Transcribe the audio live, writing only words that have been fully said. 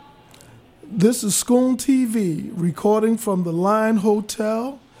This is Schoon TV, recording from the Line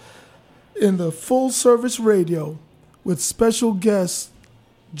Hotel in the Full Service Radio with special guest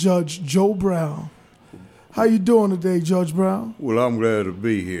Judge Joe Brown. How you doing today, Judge Brown? Well, I'm glad to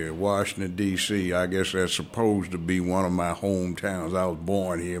be here. Washington, D.C., I guess that's supposed to be one of my hometowns. I was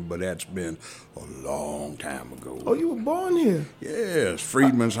born here, but that's been a long time ago. Oh, you were born here? Yes,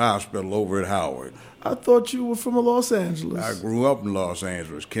 Freedman's Hospital over at Howard. I thought you were from Los Angeles. I grew up in Los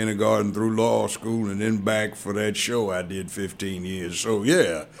Angeles, kindergarten through law school, and then back for that show I did 15 years. So,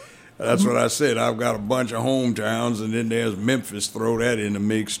 yeah, that's what I said. I've got a bunch of hometowns, and then there's Memphis. Throw that in the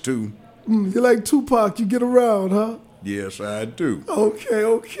mix, too. You're like Tupac. You get around, huh? Yes, I do.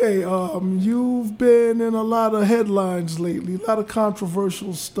 Okay. You've been in a lot of headlines lately, a lot of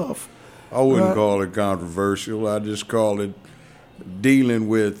controversial stuff. I wouldn't call it controversial. I just call it dealing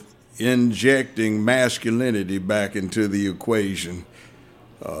with injecting masculinity back into the equation.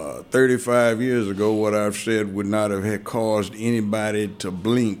 35 years ago, what I've said would not have caused anybody to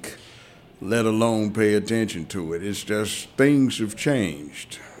blink, let alone pay attention to it. It's just things have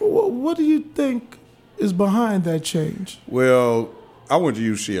changed. What do you think is behind that change? Well, I went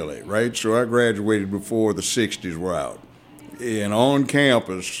to UCLA, right? So I graduated before the 60s were out. And on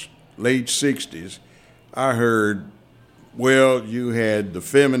campus, late 60s, I heard, well, you had the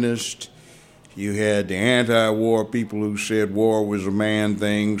feminists, you had the anti-war people who said war was a man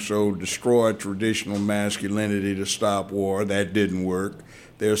thing, so destroy traditional masculinity to stop war. That didn't work.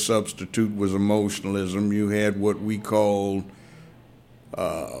 Their substitute was emotionalism. You had what we called,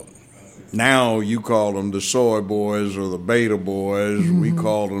 now you call them the soy boys or the beta boys. Mm-hmm. We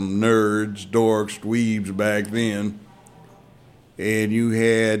called them nerds, dorks, dweebs back then. And you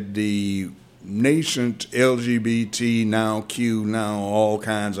had the nascent LGBT, now Q, now all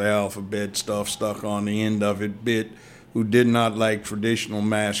kinds of alphabet stuff stuck on the end of it bit, who did not like traditional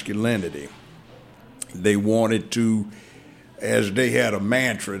masculinity. They wanted to, as they had a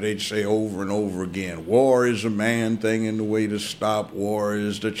mantra, they'd say over and over again, war is a man thing, and the way to stop war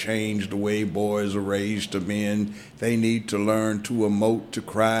is to change the way boys are raised to men. They need to learn to emote, to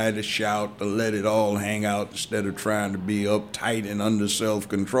cry, to shout, to let it all hang out instead of trying to be uptight and under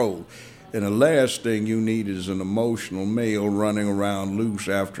self-control. And the last thing you need is an emotional male running around loose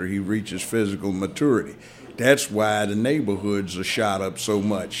after he reaches physical maturity. That's why the neighborhoods are shot up so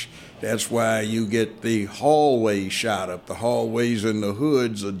much. That's why you get the hallways shot up. The hallways in the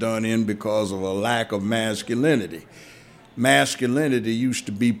hoods are done in because of a lack of masculinity. Masculinity used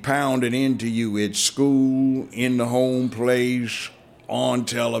to be pounded into you at school, in the home place, on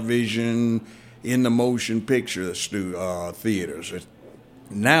television, in the motion picture theaters.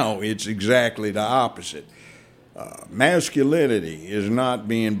 Now it's exactly the opposite. Masculinity is not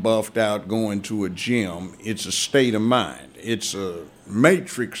being buffed out going to a gym. It's a state of mind. It's a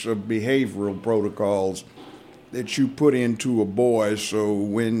matrix of behavioral protocols that you put into a boy, so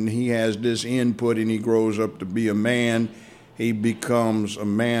when he has this input and he grows up to be a man, he becomes a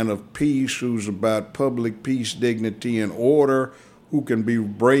man of peace who's about public peace, dignity, and order, who can be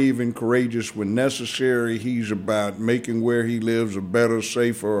brave and courageous when necessary. He's about making where he lives a better,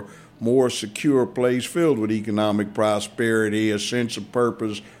 safer, more secure place filled with economic prosperity, a sense of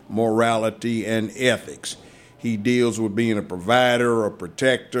purpose, morality, and ethics. He deals with being a provider, a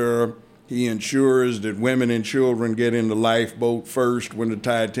protector. He ensures that women and children get in the lifeboat first when the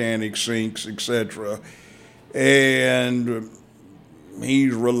Titanic sinks, etc. And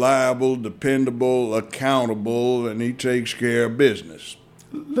he's reliable, dependable, accountable, and he takes care of business.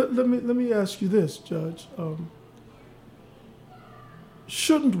 Let me ask you this, Judge.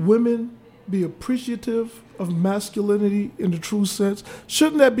 Shouldn't women be appreciative of masculinity in the true sense?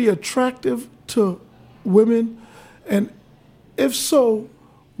 Shouldn't that be attractive to women? And if so,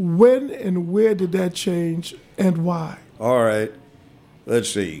 when and where did that change and why? All right, let's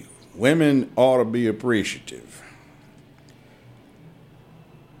see. Women ought to be appreciative.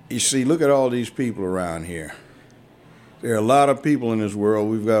 You see, look at all these people around here. There are a lot of people in this world.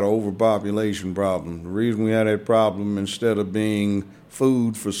 We've got an overpopulation problem. The reason we have that problem, instead of being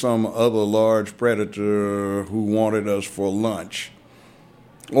food for some other large predator who wanted us for lunch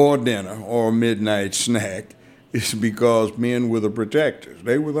or dinner or a midnight snack, is because men were the protectors.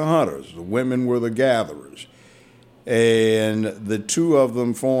 They were the hunters. The women were the gatherers. And the two of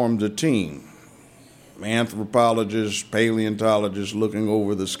them formed a team. Anthropologists, paleontologists looking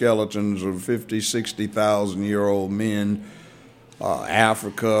over the skeletons of 50, 60,000-year-old men,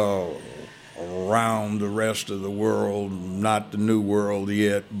 Africa, around the rest of the world, not the New World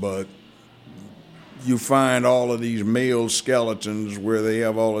yet, but you find all of these male skeletons where they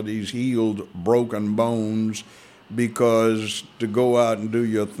have all of these healed, broken bones, because to go out and do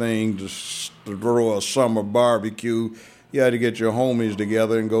your thing, to throw a summer barbecue, you had to get your homies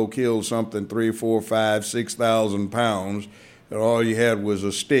together and go kill something 3, 4, 5, 6,000 pounds. And all you had was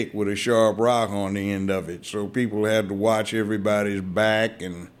a stick with a sharp rock on the end of it. So people had to watch everybody's back.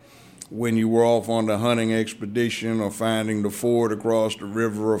 And when you were off on the hunting expedition or finding the ford across the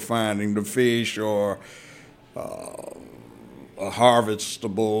river or finding the fish or a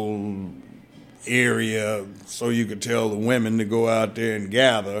harvestable area so you could tell the women to go out there and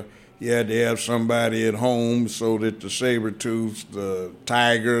gather, you had to have somebody at home so that the saber-tooths, the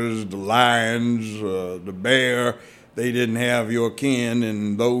tigers, the lions, the bear, they didn't have your kin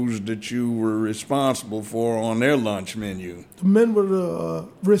and those that you were responsible for on their lunch menu. The men were the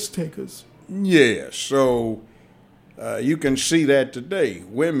risk takers. Yeah, so you can see that today.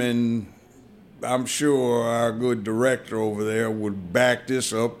 Women, I'm sure our good director over there would back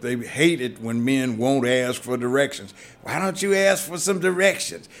this up. They hate it when men won't ask for directions. Why don't you ask for some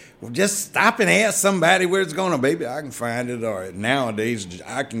directions? Well, just stop and ask somebody where it's going to, baby. I can find it. Or nowadays,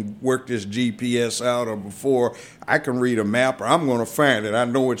 I can work this GPS out, or before I can read a map, or I'm going to find it. I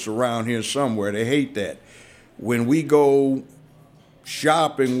know it's around here somewhere. They hate that. When we go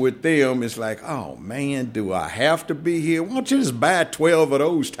shopping with them, it's like, oh man, do I have to be here? Why don't you just buy 12 of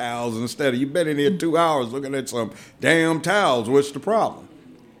those towels instead of, you've been in here 2 hours looking at some damn towels. What's the problem?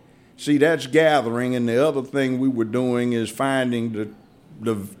 See, that's gathering, and the other thing we were doing is finding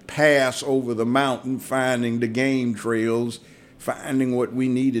the pass over the mountain, finding the game trails, finding what we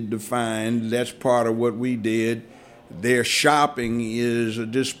needed to find. That's part of what we did. Their shopping is a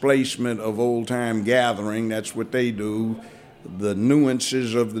displacement of old-time gathering. That's what they do. The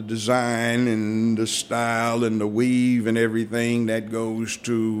nuances of the design and the style and the weave and everything, that goes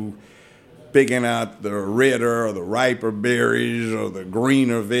to picking out the redder or the riper berries or the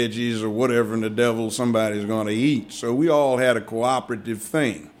greener veggies or whatever in the devil somebody's going to eat. So we all had a cooperative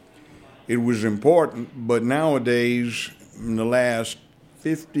thing. It was important, but nowadays, in the last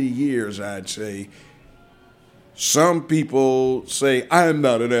 50 years, I'd say, some people say, I'm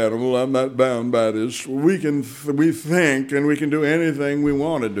not an animal, I'm not bound by this. We think and we can do anything we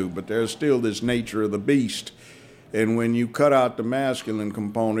want to do, but there's still this nature of the beast. And when you cut out the masculine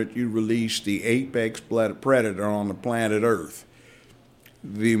component, you release the apex predator on the planet Earth.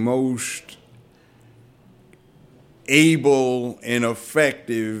 The most able and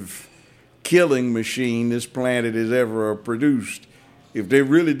effective killing machine this planet has ever produced. If they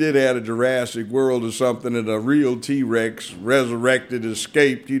really did have a Jurassic World or something and a real T-Rex resurrected,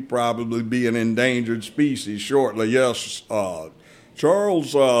 escaped, he'd probably be an endangered species shortly. Yes,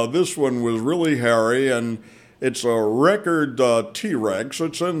 Charles, this one was really hairy, and it's a record T-Rex.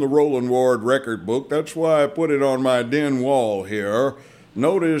 It's in the Roland Ward record book. That's why I put it on my den wall here.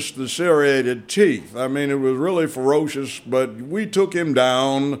 Notice the serrated teeth. I mean, it was really ferocious, but we took him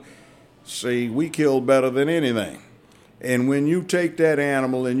down. See, we killed better than anything. And when you take that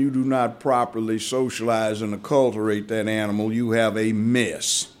animal and you do not properly socialize and acculturate that animal, you have a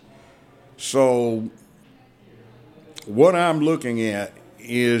mess. So what I'm looking at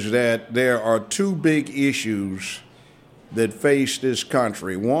is that there are two big issues that face this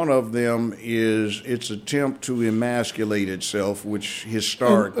country. One of them is its attempt to emasculate itself, which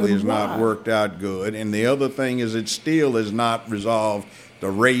historically has not worked out good. And the other thing is it still has not resolved the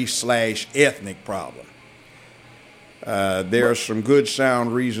race/ethnic problem. There are some good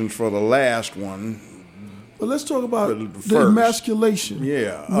sound reasons for the last one. But let's talk about the emasculation.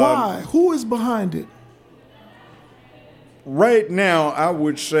 Yeah. Why? Who is behind it? Right now, I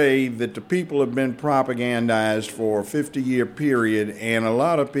would say that the people have been propagandized for a 50-year period, and a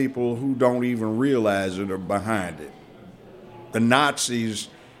lot of people who don't even realize it are behind it. The Nazis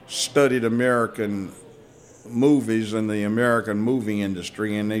studied American movies and the American movie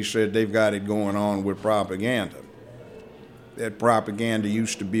industry, and they said they've got it going on with propaganda. That propaganda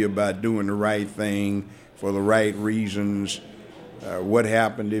used to be about doing the right thing for the right reasons. What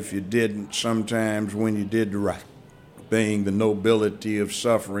happened if you didn't? Sometimes when you did the right thing, the nobility of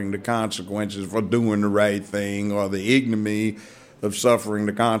suffering the consequences for doing the right thing, or the ignominy of suffering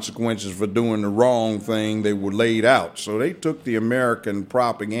the consequences for doing the wrong thing, they were laid out. So they took the American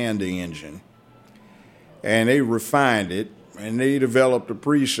propaganda engine and they refined it, and they developed a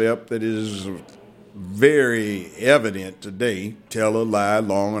precept that is very evident today. Tell a lie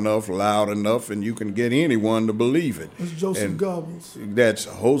long enough, loud enough, and you can get anyone to believe it. It's Joseph Goebbels. That's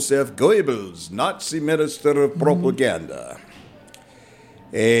Joseph Goebbels, Nazi minister of propaganda.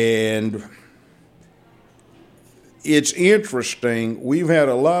 And it's interesting. We've had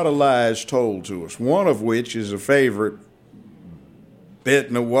a lot of lies told to us, one of which is a favorite bête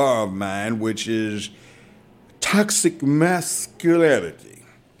noire of mine, which is Toxic masculinity.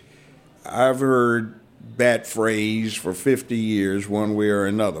 I've heard that phrase for 50 years, one way or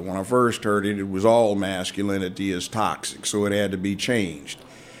another. When I first heard it, it was all masculinity is toxic, so it had to be changed.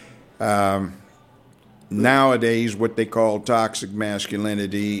 Nowadays, what they call toxic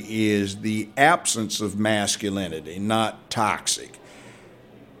masculinity is the absence of masculinity, not toxic.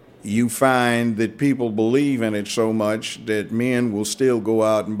 You find that people believe in it so much that men will still go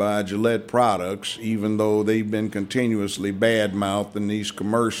out and buy Gillette products, even though they've been continuously bad-mouthed in these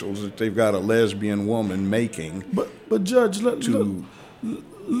commercials that they've got a lesbian woman making. But Judge, let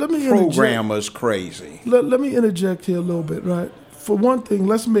me program us crazy. Let me interject here a little bit, right? For one thing,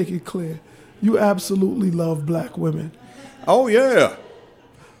 let's make it clear. You absolutely love black women. Oh, yeah.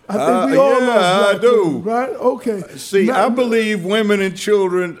 I think we all love black I do. women, right? Okay. See, I believe women and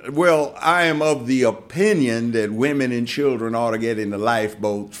children, well, I am of the opinion that women and children ought to get in the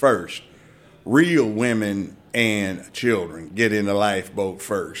lifeboat first. Real women and children get in the lifeboat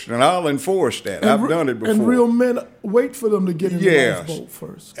first. And I'll enforce that. I've done it before. And real men wait for them to get in the lifeboat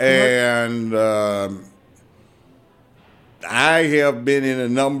first. Correct? And I have been in a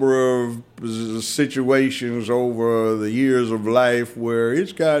number of situations over the years of life where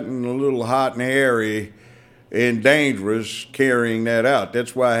it's gotten a little hot and hairy and dangerous carrying that out.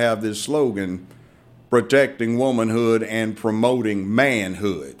 That's why I have this slogan, protecting womanhood and promoting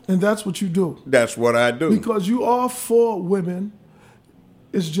manhood. And that's what you do. That's what I do. Because you are for women.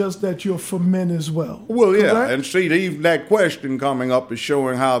 It's just that you're for men as well. Well, yeah, correct? and see, even that question coming up is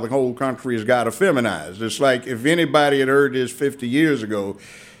showing how the whole country has got effeminized. It's like if anybody had heard this 50 years ago,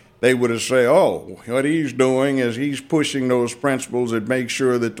 they would have said, oh, what he's doing is he's pushing those principles that make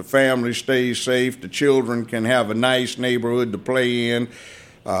sure that the family stays safe, the children can have a nice neighborhood to play in,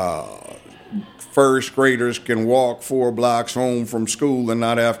 first graders can walk 4 blocks home from school and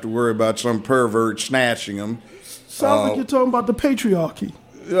not have to worry about some pervert snatching them. Sounds like you're talking about the patriarchy.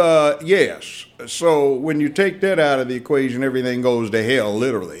 Yes. So when you take that out of the equation, everything goes to hell,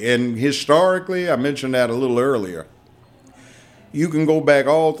 literally. And historically, I mentioned that a little earlier, you can go back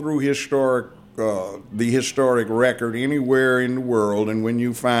all through the historic record anywhere in the world, and when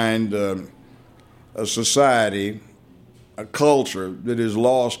you find a society, a culture that has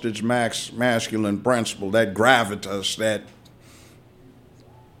lost its masculine principle, that gravitas, that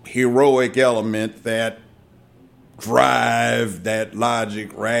heroic element, that drive, that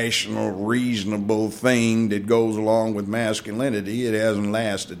logic, rational, reasonable thing that goes along with masculinity, it hasn't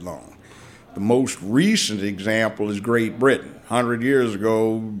lasted long. The most recent example is Great Britain. 100 years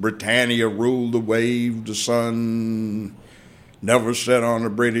ago, Britannia ruled the wave, the sun never set on the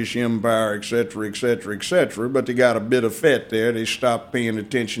British Empire, etc., etc., etc., but they got a bit of fat there. They stopped paying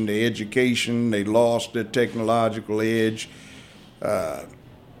attention to education. They lost their technological edge.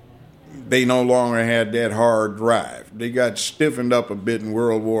 They no longer had that hard drive. They got stiffened up a bit in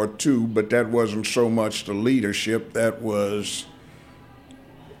World War II, but that wasn't so much the leadership. That was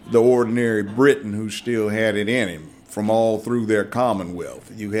the ordinary Briton who still had it in him from all through their Commonwealth.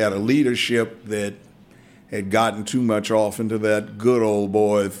 You had a leadership that had gotten too much off into that good old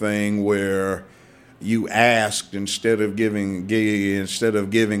boy thing where you asked instead of giving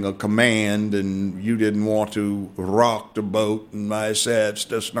a command, and you didn't want to rock the boat, and I said, it's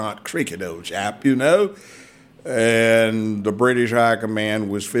just not cricket, old chap, you know? And the British High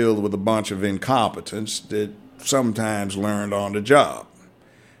Command was filled with a bunch of incompetents that sometimes learned on the job.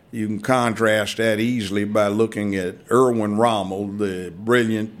 You can contrast that easily by looking at Erwin Rommel, the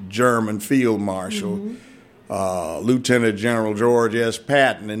brilliant German field marshal, Lieutenant General George S.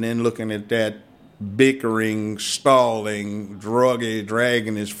 Patton, and then looking at that bickering, stalling,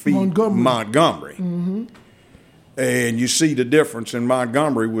 dragging his feet Montgomery. Mm-hmm. And you see the difference, and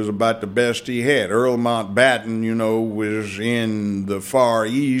Montgomery was about the best he had. Earl Mountbatten, was in the Far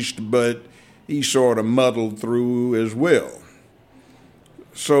East, but he sort of muddled through as well.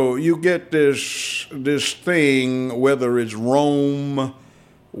 So you get this thing, whether it's Rome,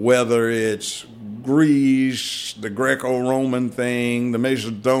 whether it's Greece, the Greco-Roman thing, the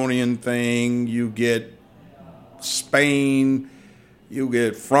Macedonian thing, you get Spain, you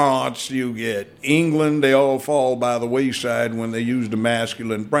get France, you get England, they all fall by the wayside when they use the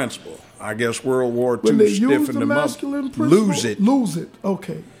masculine principle. I guess World War II stiffened them up. Lose it.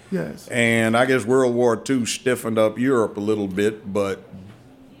 Okay, yes. And I guess World War II stiffened up Europe a little bit, but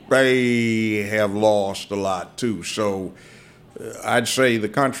they have lost a lot too. So I'd say the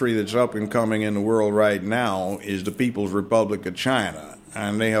country that's up and coming in the world right now is the People's Republic of China.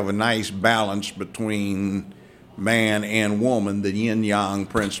 And they have a nice balance between man and woman. The yin-yang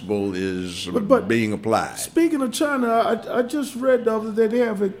principle is being applied. Speaking of China, I just read the other day they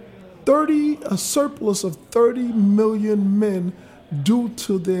have a surplus of 30 million men due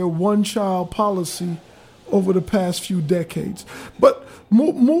to their one-child policy over the past few decades. But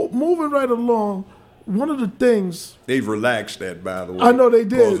moving right along, one of the things they've relaxed that, by the way. I know they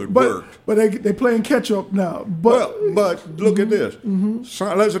because did, it but worked. they playing catch up now. But Look at this.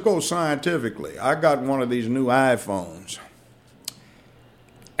 So, let's go scientifically. I got one of these new iPhones,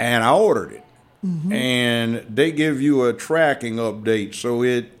 and I ordered it, and they give you a tracking update. So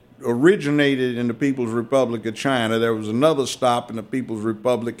it originated in the People's Republic of China. There was another stop in the People's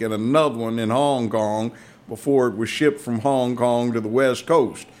Republic and another one in Hong Kong before it was shipped from Hong Kong to the West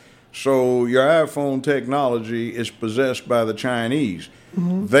Coast. So your iPhone technology is possessed by the Chinese.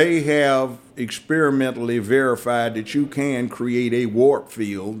 They have experimentally verified that you can create a warp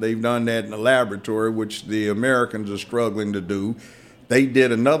field. They've done that in the laboratory, which the Americans are struggling to do. They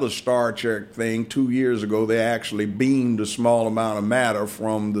did another Star Trek thing 2 years ago. They actually beamed a small amount of matter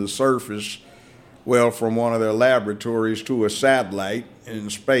from the surface, from one of their laboratories to a satellite in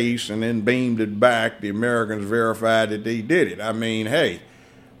space and then beamed it back. The Americans verified that they did it. I mean, hey,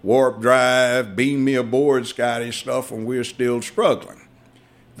 warp drive, beam me aboard, Scotty stuff, and we're still struggling.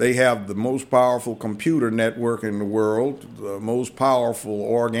 They have the most powerful computer network in the world, the most powerful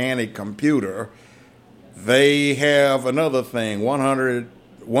organic computer. They have another thing,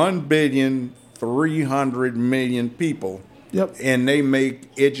 1,300,000,000 people, and they make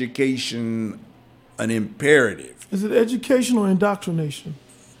education an imperative. Is it education or indoctrination?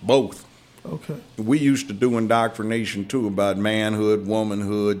 Both. Okay. We used to do indoctrination, too, about manhood,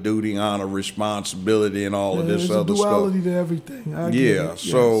 womanhood, duty, honor, responsibility, and all of this other stuff. There's a duality to everything. I get it.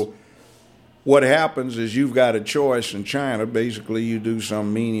 So what happens is you've got a choice in China. Basically, you do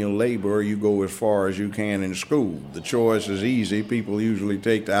some menial labor or you go as far as you can in school. The choice is easy. People usually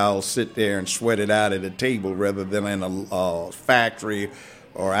take I'll sit there and sweat it out at a table rather than in a factory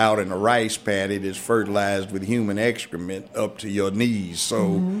or out in a rice paddy that's fertilized with human excrement up to your knees.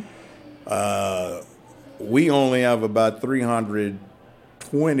 So we only have about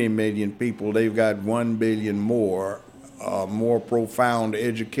 320 million people. They've got 1 billion more profound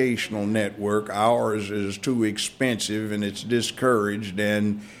educational network. Ours is too expensive and it's discouraged.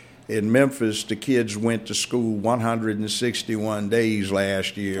 And in Memphis, the kids went to school 161 days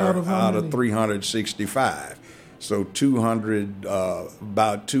last year out of 365. So about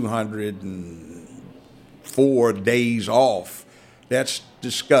 204 days off. That's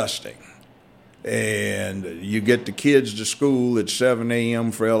disgusting. And you get the kids to school at 7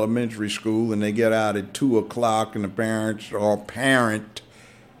 a.m. for elementary school, and they get out at 2 o'clock, and the parent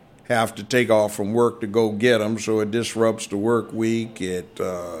have to take off from work to go get them, so it disrupts the work week. It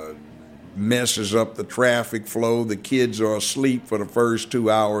messes up the traffic flow. The kids are asleep for the first 2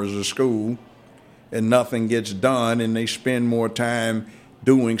 hours of school, and nothing gets done, and they spend more time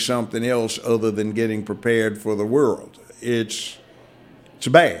doing something else other than getting prepared for the world. It's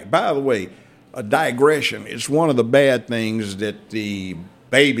bad. By the way, a digression. It's one of the bad things that the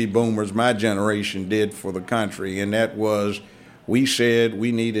baby boomers, my generation, did for the country, and that was we said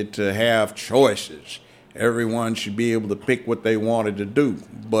we needed to have choices. Everyone should be able to pick what they wanted to do.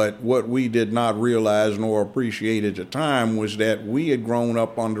 But what we did not realize nor appreciate at the time was that we had grown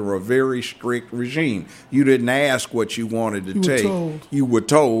up under a very strict regime. You didn't ask what you wanted to take. You were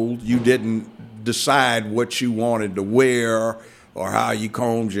told. You didn't decide what you wanted to wear or how you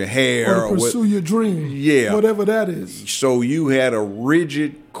combed your hair. Or to pursue your dream. Yeah. Whatever that is. So you had a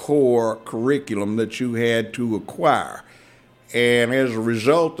rigid core curriculum that you had to acquire. And as a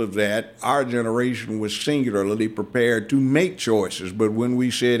result of that, our generation was singularly prepared to make choices. But when we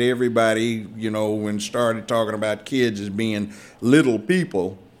said everybody, when started talking about kids as being little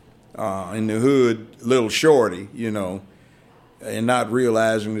people in the hood, little shorty, and not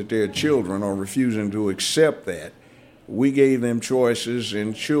realizing that they're children or refusing to accept that, we gave them choices,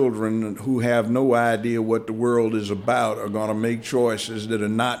 and children who have no idea what the world is about are going to make choices that are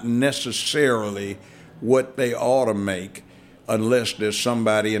not necessarily what they ought to make unless there's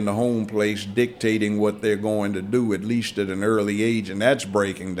somebody in the home place dictating what they're going to do, at least at an early age, and that's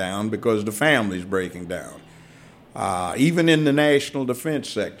breaking down because the family's breaking down. Even in the national defense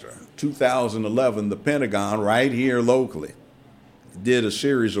sector, 2011, the Pentagon, right here locally, did a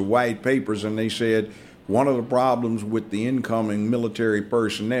series of white papers, and they said, one of the problems with the incoming military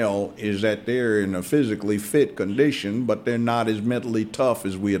personnel is that they're in a physically fit condition, but they're not as mentally tough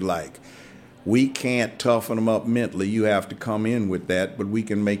as we'd like. We can't toughen them up mentally. You have to come in with that, but we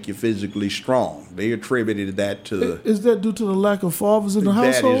can make you physically strong. They attributed that to... Is that due to the lack of fathers in the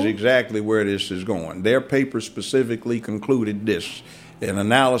household? That is exactly where this is going. Their paper specifically concluded this. In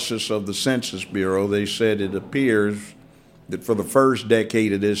analysis of the Census Bureau, they said it appears that for the first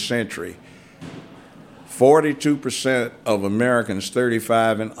decade of this century, 42% of Americans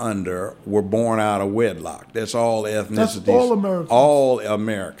 35 and under were born out of wedlock. That's all ethnicities. That's all Americans. All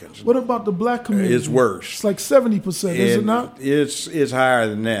Americans. What about the black community? It's worse. It's like 70%, is it not? It's higher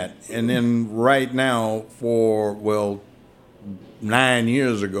than that. And then right now, 9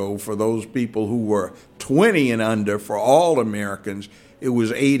 years ago, for those people who were 20 and under, for all Americans, it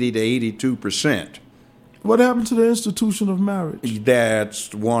was 80 to 82%. What happened to the institution of marriage?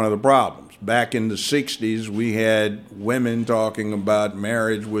 That's one of the problems. Back in the 60s, we had women talking about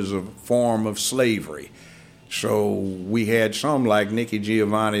marriage was a form of slavery. So we had some like Nikki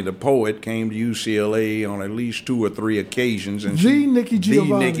Giovanni, the poet, came to UCLA on at least 2 or 3 occasions. And Nikki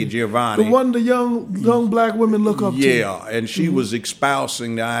Giovanni. The one the young black women look up to. Yeah, and she was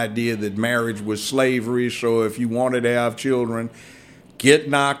espousing the idea that marriage was slavery. So if you wanted to have children, get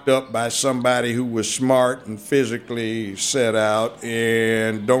knocked up by somebody who was smart and physically set out,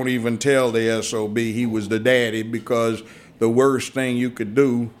 and don't even tell the SOB he was the daddy, because the worst thing you could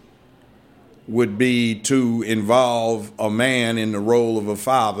do would be to involve a man in the role of a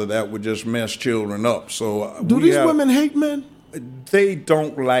father. That would just mess children up. So do these women hate men? They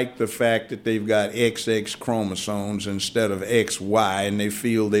don't like the fact that they've got XX chromosomes instead of XY, and they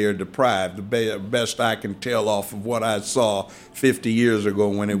feel they are deprived. The best I can tell off of what I saw 50 years ago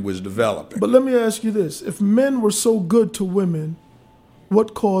when it was developing. But let me ask you this. If men were so good to women,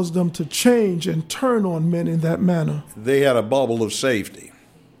 what caused them to change and turn on men in that manner? They had a bubble of safety.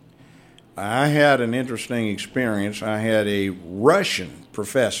 I had an interesting experience. I had a Russian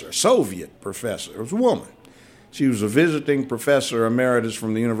professor, Soviet professor. It was a woman. She was a visiting professor emeritus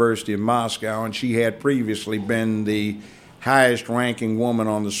from the University of Moscow, and she had previously been the highest-ranking woman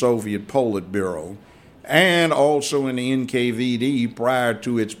on the Soviet Politburo, and also in the NKVD prior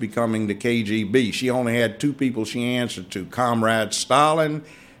to its becoming the KGB. She only had 2 people she answered to, Comrade Stalin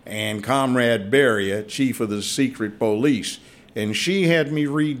and Comrade Beria, chief of the secret police. And she had me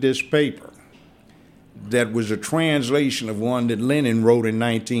read this paper that was a translation of one that Lenin wrote in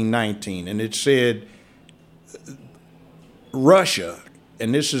 1919, and it said, Russia,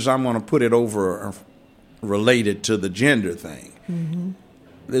 and this is, I'm going to put it over related to the gender thing. Mm-hmm.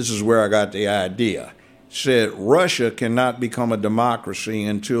 This is where I got the idea. Said Russia cannot become a democracy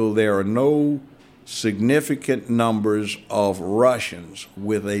until there are no significant numbers of Russians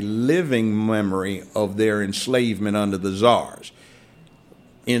with a living memory of their enslavement under the czars.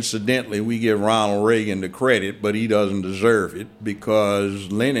 Incidentally, we give Ronald Reagan the credit, but he doesn't deserve it,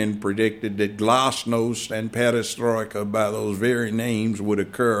 because Lenin predicted that glasnost and perestroika, by those very names, would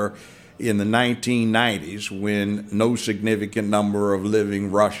occur in the 1990s when no significant number of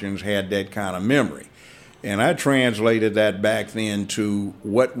living Russians had that kind of memory. And I translated that back then to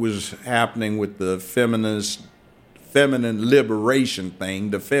what was happening with the feminine liberation thing,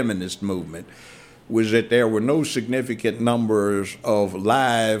 the feminist movement, was that there were no significant numbers of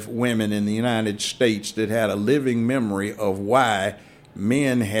live women in the United States that had a living memory of why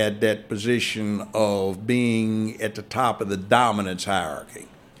men had that position of being at the top of the dominance hierarchy.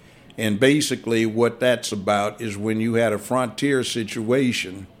 And basically what that's about is when you had a frontier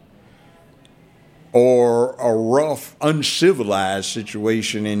situation or a rough, uncivilized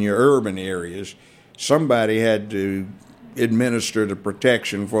situation in your urban areas, somebody had to administer the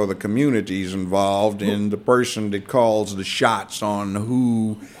protection for the communities involved, and the person that calls the shots on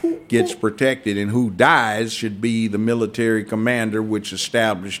who gets protected and who dies should be the military commander, which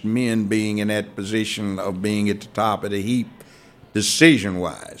established men being in that position of being at the top of the heap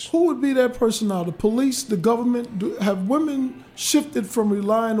decision-wise. Who would be that person now? The police, the government? Have women shifted from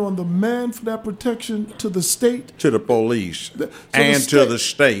relying on the man for that protection to the state? To the police to the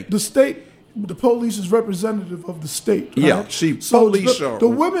state. The state. The police is representative of the state. Right? Yeah, see, police so the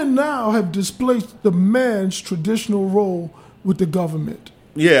women now have displaced the man's traditional role with the government.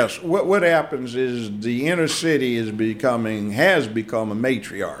 Yes, what happens is the inner city has become a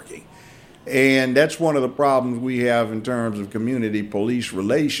matriarchy. And that's one of the problems we have in terms of community-police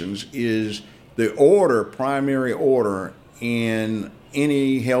relations is the primary order in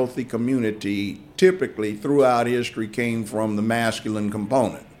any healthy community typically throughout history came from the masculine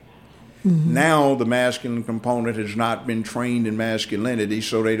component. Mm-hmm. Now the masculine component has not been trained in masculinity,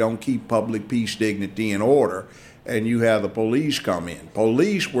 so they don't keep public peace, dignity, and order, and you have the police come in.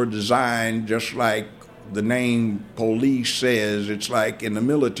 Police were designed just like the name police says. It's like in the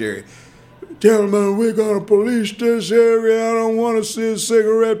military. Gentlemen, we're going to police this area. I don't want to see a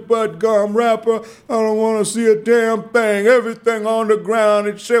cigarette butt gum wrapper. I don't want to see a damn thing. Everything on the ground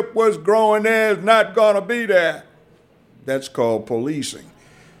except what's growing there is not going to be there. That's called policing.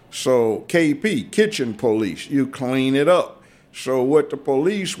 So KP, kitchen police, you clean it up. So what the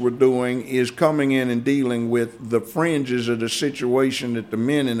police were doing is coming in and dealing with the fringes of the situation that the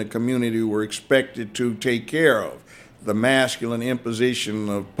men in the community were expected to take care of, the masculine imposition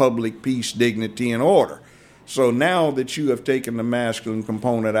of public peace, dignity, and order. So now that you have taken the masculine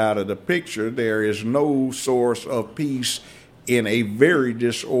component out of the picture, there is no source of peace in a very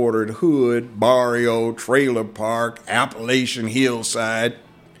disordered hood, barrio, trailer park, Appalachian hillside,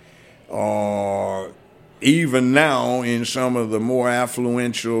 or even now in some of the more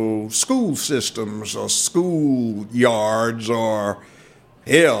affluential school systems or school yards or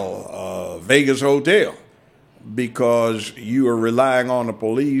Vegas Hotel, because you are relying on the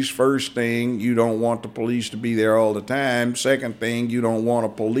police. First thing, you don't want the police to be there all the time. Second thing, you don't want a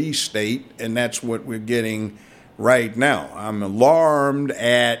police state, and that's what we're getting right now. I'm alarmed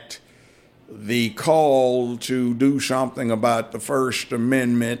at the call to do something about the First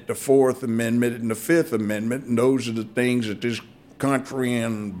Amendment, the Fourth Amendment, and the Fifth Amendment, and those are the things that this country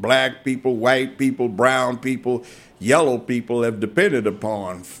and black people, white people, brown people, yellow people have depended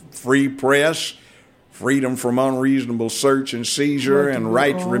upon. Free press, freedom from unreasonable search and seizure, and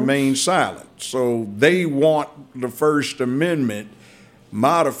right to remain silent. So they want the First Amendment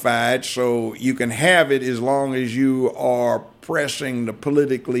modified so you can have it as long as you are pressing the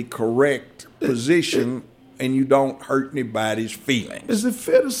politically correct position and you don't hurt anybody's feelings. Is it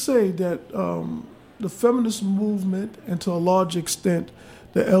fair to say that the feminist movement, and to a large extent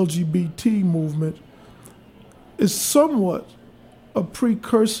the LGBT movement, is somewhat a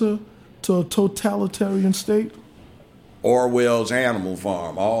precursor to a totalitarian state? Orwell's Animal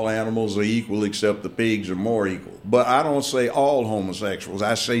Farm. All animals are equal except the pigs are more equal. But I don't say all homosexuals.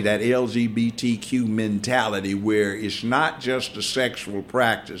 I say that LGBTQ mentality where it's not just a sexual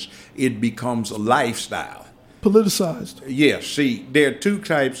practice, it becomes a lifestyle. Politicized. Yes. See, there are two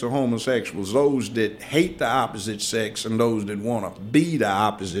types of homosexuals, those that hate the opposite sex and those that want to be the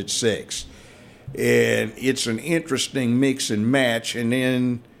opposite sex. And it's an interesting mix and match. And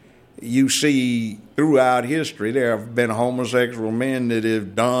then you see throughout history there have been homosexual men that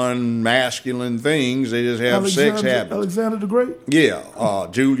have done masculine things. They just have sex habits. Alexander the Great? Yeah,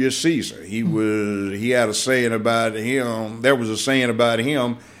 Julius Caesar. He had a saying about him. There was a saying about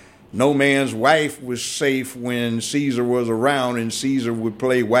him, no man's wife was safe when Caesar was around, and Caesar would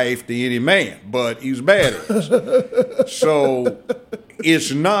play wife to any man, but he was bad at it. So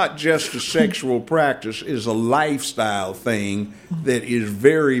it's not just a sexual practice, it's a lifestyle thing that is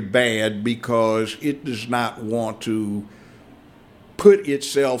very bad because it does not want to put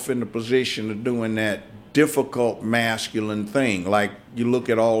itself in the position of doing that difficult masculine thing. Like you look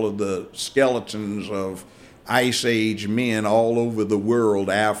at all of the skeletons of Ice Age men all over the world,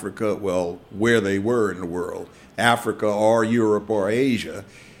 Africa, well, where they were in the world, Africa or Europe or Asia,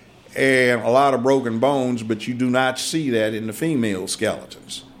 and a lot of broken bones, but you do not see that in the female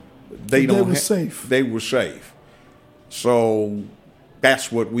skeletons. They were safe. They were safe. So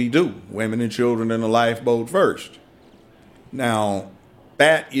that's what we do. Women and children in the lifeboat first. Now,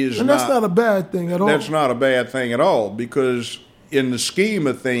 that's not a bad thing at all. That's not a bad thing at all, because in the scheme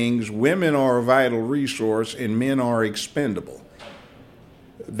of things, women are a vital resource and men are expendable.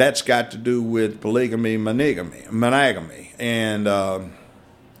 That's got to do with polygamy, monogamy. And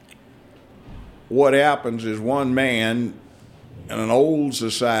what happens is one man in an old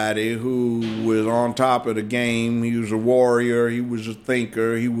society who was on top of the game, he was a warrior, he was a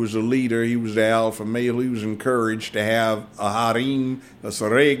thinker, he was a leader, he was the alpha male, he was encouraged to have a harem, a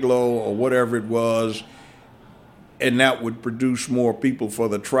sereglo, or whatever it was, and that would produce more people for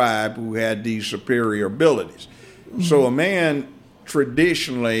the tribe who had these superior abilities. Mm-hmm. So a man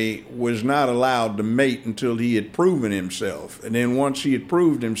traditionally was not allowed to mate until he had proven himself. And then once he had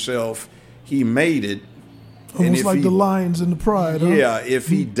proved himself, he mated. Almost like the lions in the pride, huh? Yeah, if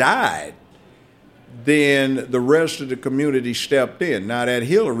he died, then the rest of the community stepped in. Now that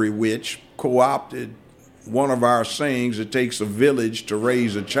Hillary witch co-opted one of our sayings, it takes a village to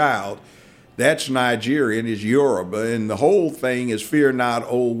raise a child. That's Nigerian, is Yoruba, and the whole thing is fear not,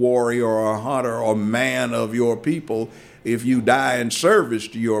 O warrior or hunter or man of your people, if you die in service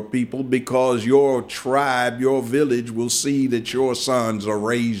to your people, because your tribe, your village will see that your sons are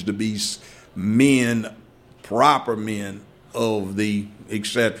raised to be men, proper men of the et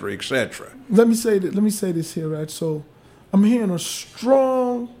cetera, et cetera. Let me say this here, right? So I'm hearing a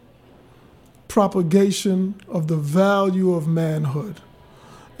strong propagation of the value of manhood.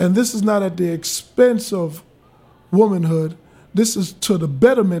 And this is not at the expense of womanhood. This is to the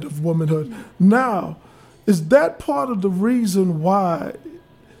betterment of womanhood. Now, is that part of the reason why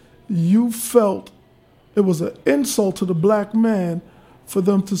you felt it was an insult to the black man for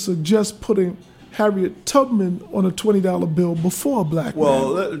them to suggest putting Harriet Tubman on a $20 bill before a black man?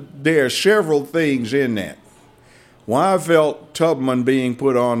 Well, there are several things in that. Why I felt Tubman being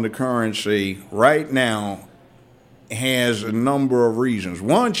put on the currency right now has a number of reasons.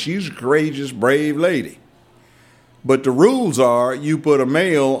 One, she's a courageous, brave lady. But the rules are you put a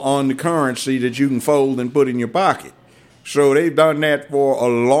male on the currency that you can fold and put in your pocket. So they've done that for a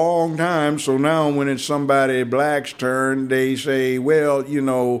long time. So now when it's somebody black's turn, they say, well, you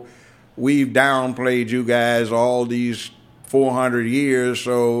know, we've downplayed you guys all these 400 years,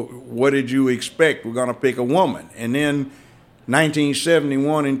 so what did you expect? We're going to pick a woman. And then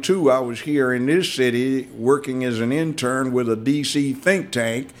 1971 and 2, I was here in this city working as an intern with a D.C. think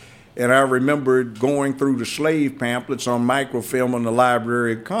tank, and I remembered going through the slave pamphlets on microfilm in the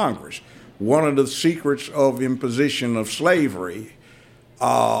Library of Congress. One of the secrets of imposition of slavery,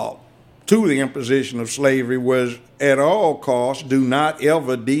 to the imposition of slavery, was at all costs do not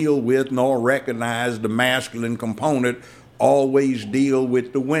ever deal with nor recognize the masculine component. Always deal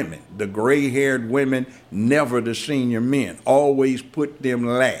with the women. The gray-haired women, never the senior men. Always put them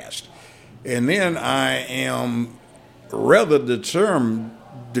last. And then I am rather determined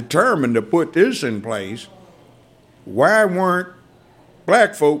to put this in place. Why weren't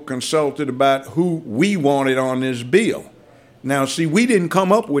black folk consulted about who we wanted on this bill? Now, see, we didn't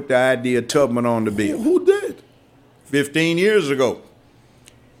come up with the idea of Tubman on the bill. Who did? 15 years ago.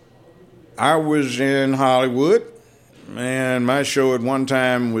 I was in Hollywood, and my show at one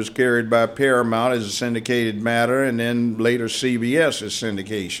time was carried by Paramount as a syndicated matter, and then later CBS as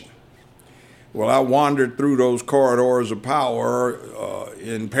syndication. Well, I wandered through those corridors of power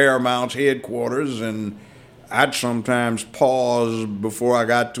in Paramount's headquarters, and I'd sometimes pause before I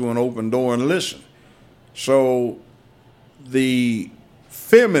got to an open door and listen. So the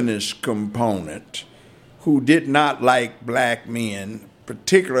feminist component, who did not like black men,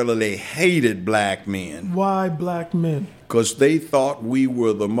 particularly hated black men. Why black men? Because they thought we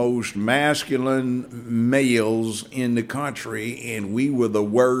were the most masculine males in the country, and we were the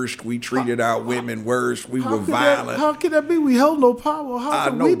worst. We treated our women worse. We were violent. How could that be? We held no power. How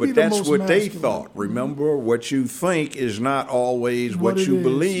could we be the most masculine? I know, but that's what they thought. Remember, what you think is not always what you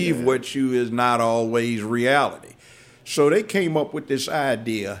believe. Yeah. What you is not always reality. So they came up with this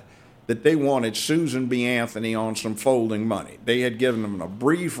idea that they wanted Susan B. Anthony on some folding money. They had given them a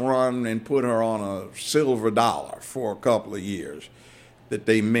brief run and put her on a silver dollar for a couple of years that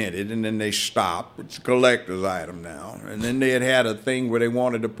they minted, and then they stopped. It's a collector's item now. And then they had a thing where they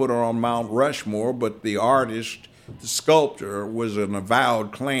wanted to put her on Mount Rushmore, but the artist, the sculptor, was an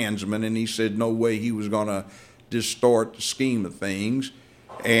avowed Klansman, and he said no way he was going to distort the scheme of things.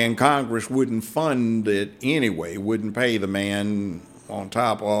 And Congress wouldn't fund it anyway, wouldn't pay the man on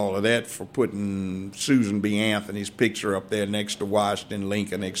top of all of that for putting Susan B. Anthony's picture up there next to Washington,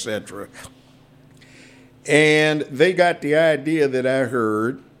 Lincoln, etc. And they got the idea that I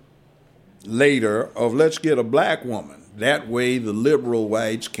heard later of let's get a black woman. That way the liberal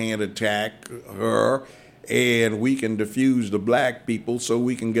whites can't attack her and we can diffuse the black people so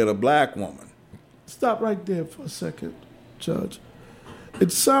we can get a black woman. Stop right there for a second, Judge.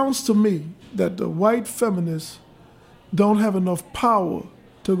 It sounds to me that the white feminists don't have enough power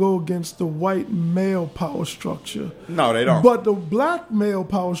to go against the white male power structure. No, they don't. But the black male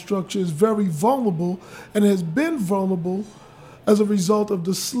power structure is very vulnerable and has been vulnerable as a result of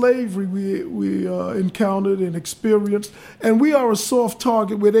the slavery we encountered and experienced. And we are a soft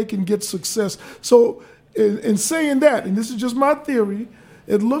target where they can get success. So in saying that, and this is just my theory,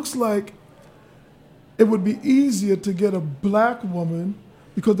 it looks like it would be easier to get a black woman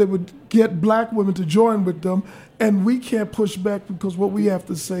because they would get black women to join with them, and we can't push back because what we have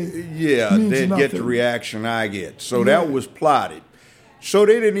to say they'd get the reaction I get. So that was plotted. So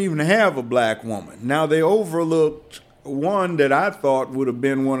they didn't even have a black woman. Now they overlooked one that I thought would have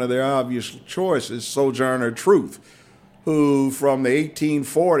been one of their obvious choices, Sojourner Truth, who from the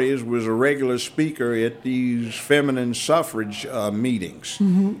 1840s was a regular speaker at these feminine suffrage meetings.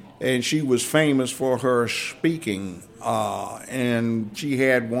 Mm-hmm. And she was famous for her speaking. And she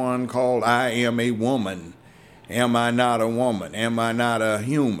had one called I Am a Woman. Am I not a woman? Am I not a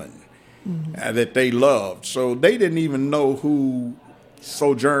human? Mm-hmm. That they loved. So they didn't even know who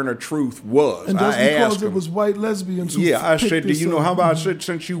Sojourner Truth was. And just because it was white lesbians who I said, do you know, how about, I said,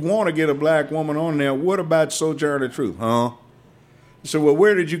 since you want to get a black woman on there, what about Sojourner Truth? Huh? So, well,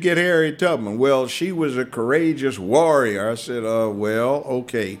 where did you get Harriet Tubman? Well, she was a courageous warrior. I said, well,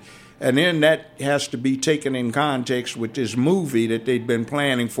 okay. And then that has to be taken in context with this movie that they'd been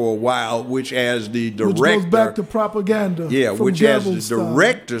planning for a while, which as the director... Which goes back to propaganda. Yeah, which as the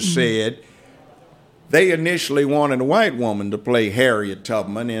director said, They initially wanted a white woman to play Harriet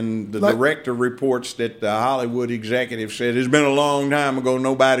Tubman, and the director reports that the Hollywood executive said, it's been a long time ago,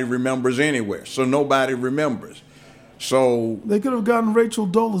 nobody remembers anywhere. So nobody remembers. So they could have gotten Rachel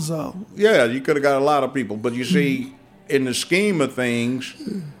Dolezal. Yeah, you could have got a lot of people. But you see, in the scheme of things,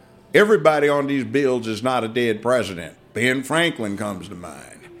 everybody on these bills is not a dead president. Ben Franklin comes to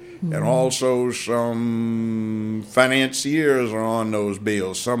mind. And also some financiers are on those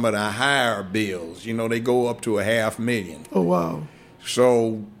bills, some of the higher bills. You know, they go up to $500,000. Oh, wow.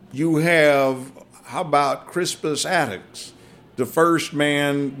 So you have, how about Crispus Attucks, the first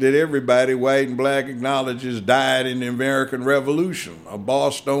man that everybody, white and black, acknowledges died in the American Revolution, a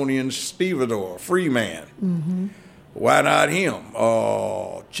Bostonian stevedore, free man. Mm-hmm. Why not him?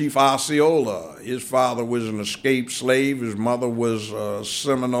 Chief Osceola, his father was an escaped slave. His mother was a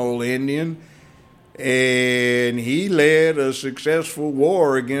Seminole Indian. And he led a successful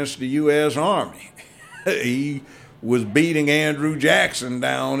war against the U.S. Army. He was beating Andrew Jackson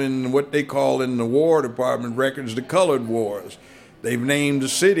down in what they call in the War Department records the Colored Wars. They've named a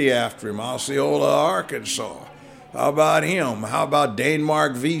city after him, Osceola, Arkansas. How about him? How about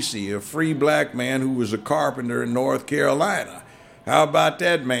Danmark Vesey, a free black man who was a carpenter in North Carolina? How about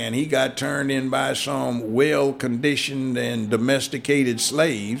that man? He got turned in by some well-conditioned and domesticated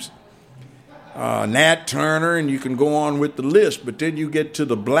slaves. Nat Turner, and you can go on with the list, but then you get to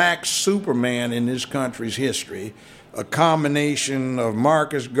the black Superman in this country's history, a combination of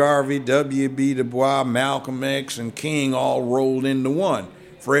Marcus Garvey, W.B. Du Bois, Malcolm X, and King all rolled into one,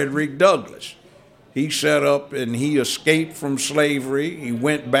 Frederick Douglass. He set up and he escaped from slavery. He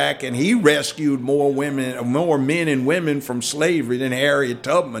went back and he rescued more men and women from slavery than Harriet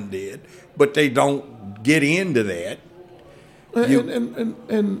Tubman did. But they don't get into that.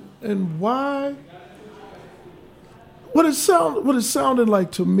 And why? What it sounded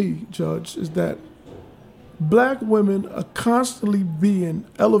like to me, Judge, is that black women are constantly being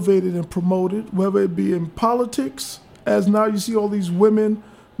elevated and promoted, whether it be in politics, as now you see all these women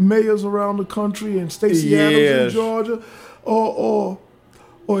mayors around the country, and Stacey Adams in Georgia, or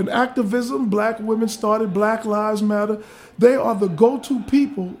in activism, black women started Black Lives Matter. They are the go-to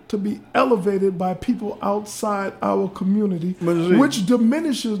people to be elevated by people outside our community, which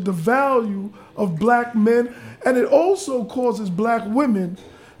diminishes the value of black men, and it also causes black women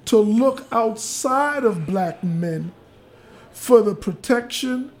to look outside of black men for the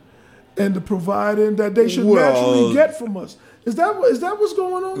protection and the providing that they should naturally get from us. Is that what's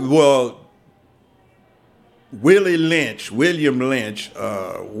going on? Well, William Lynch,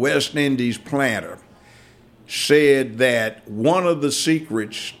 West Indies planter, said that one of the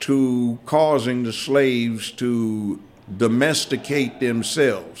secrets to causing the slaves to domesticate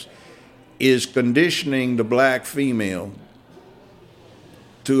themselves is conditioning the black female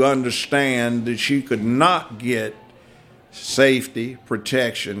to understand that she could not get safety,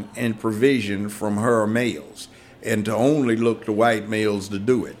 protection, and provision from her males, and to only look to white males to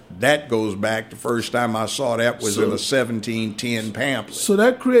do it. That goes back, the first time I saw that was in a 1710 pamphlet. So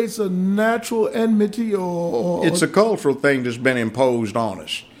that creates a natural enmity or it's a cultural thing that's been imposed on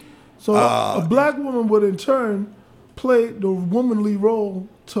us. So a black woman would in turn play the womanly role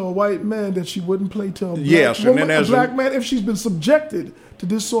to a white man that she wouldn't play to a black man if she's been subjected to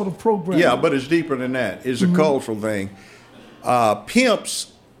this sort of program. Yeah, but it's deeper than that. It's a cultural thing.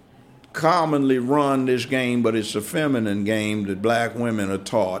 Pimps commonly run this game, but it's a feminine game that black women are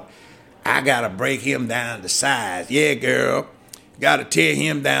taught. I got to break him down to size. Yeah, girl. Got to tear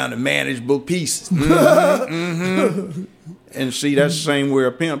him down to manageable pieces. And see, that's the same way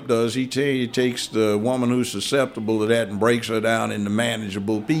a pimp does. He takes the woman who's susceptible to that and breaks her down into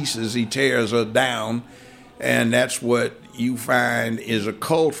manageable pieces. He tears her down, and that's what you find is a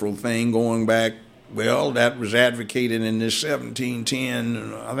cultural thing going back. Well, that was advocated in this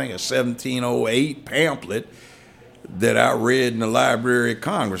 1710, I think a 1708 pamphlet that I read in the Library of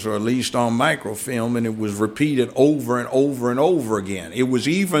Congress, or at least on microfilm, and it was repeated over and over and over again. It was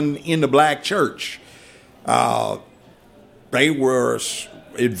even in the black church. They were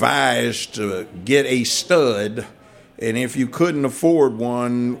advised to get a stud, and if you couldn't afford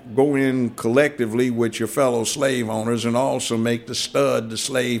one, go in collectively with your fellow slave owners and also make the stud the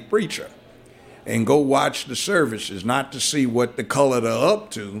slave preacher. And go watch the services, not to see what the colored are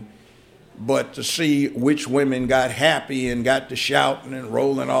up to, but to see which women got happy and got to shouting and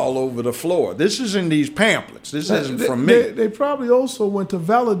rolling all over the floor. This is in these pamphlets. This isn't from me. They probably also went to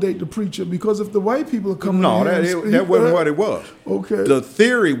validate the preacher, because if the white people are coming that wasn't what it was. Okay. The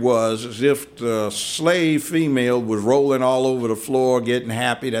theory was as if the slave female was rolling all over the floor getting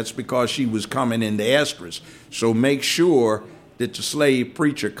happy, that's because she was coming into estrus. So make sure that the slave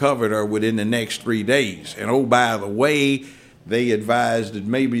preacher covered her within the next 3 days. And oh, by the way, they advised that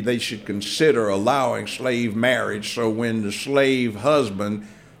maybe they should consider allowing slave marriage, so when the slave husband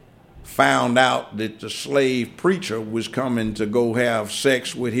found out that the slave preacher was coming to go have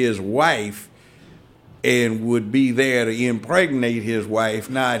sex with his wife and would be there to impregnate his wife,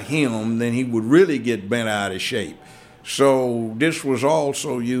 not him, then he would really get bent out of shape. So this was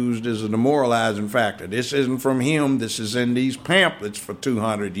also used as a demoralizing factor. This isn't from him. This is in these pamphlets for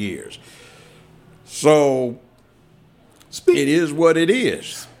 200 years. So it is what it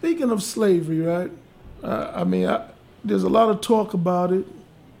is. Speaking of slavery, right? There's a lot of talk about it.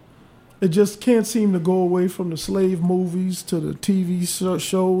 It just can't seem to go away from the slave movies to the TV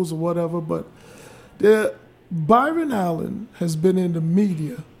shows or whatever. But Byron Allen has been in the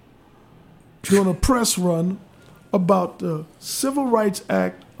media doing a press run about the Civil Rights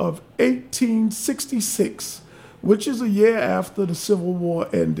Act of 1866, which is a year after the Civil War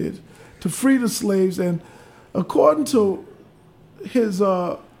ended, to free the slaves. And according to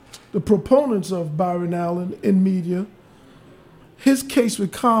the proponents of Byron Allen in media, his case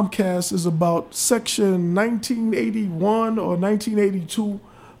with Comcast is about Section 1981 or 1982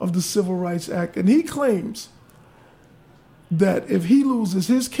 of the Civil Rights Act. And he claims that if he loses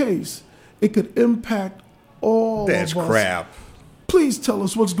his case, it could impact all of us. That's crap. Please tell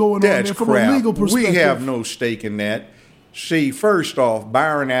us what's going on there from a legal perspective. We have no stake in that. See, first off,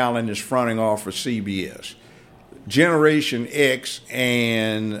 Byron Allen is fronting off for CBS. Generation X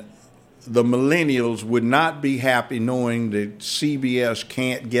and the millennials would not be happy knowing that CBS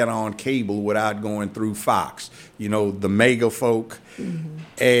can't get on cable without going through Fox. You know, the mega folk. Mm-hmm.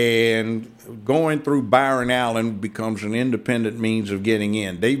 And going through Byron Allen becomes an independent means of getting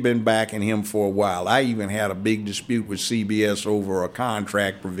in. They've been backing him for a while. I even had a big dispute with CBS over a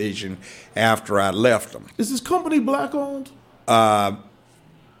contract provision after I left them. Is this company black-owned?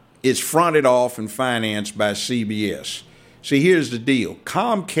 It's fronted off and financed by CBS. See, here's the deal.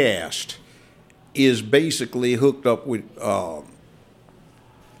 Comcast is basically hooked up with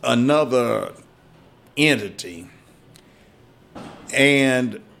another entity.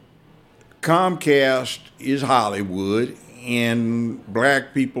 And Comcast is Hollywood, and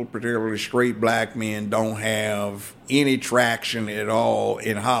black people, particularly straight black men, don't have any traction at all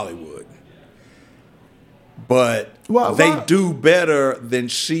in Hollywood. But they do better than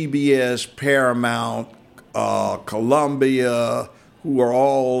CBS, Paramount, Columbia, who are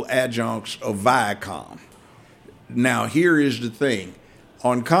all adjuncts of Viacom. Now, here is the thing.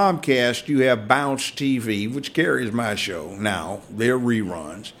 On Comcast, you have Bounce TV, which carries my show now. They're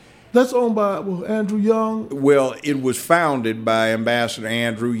reruns. That's owned by Andrew Young? Well, it was founded by Ambassador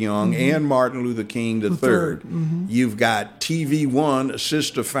Andrew Young and Martin Luther King III. Mm-hmm. You've got TV One, a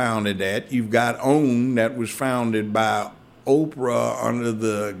sister founded that. You've got OWN, that was founded by Oprah under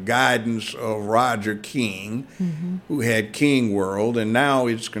the guidance of Roger King, who had King World, and now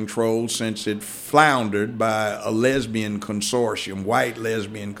it's controlled, since it floundered, by a lesbian consortium, white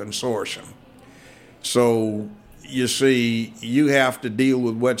lesbian consortium. So, you see, you have to deal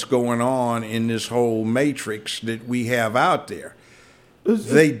with what's going on in this whole matrix that we have out there.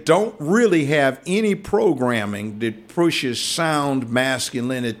 They don't really have any programming that pushes sound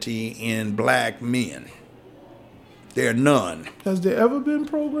masculinity in black men. There are none. Has there ever been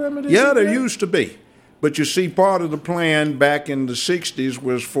programming? Yeah, there used to be. But you see, part of the plan back in the 60s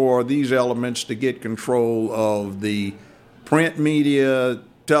was for these elements to get control of the print media,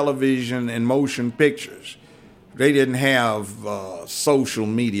 television, and motion pictures. They didn't have social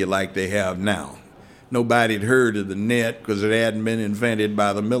media like they have now. Nobody had heard of the net because it hadn't been invented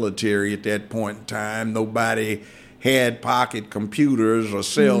by the military at that point in time. Nobody had pocket computers or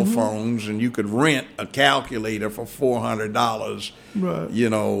cell phones, and you could rent a calculator for $400,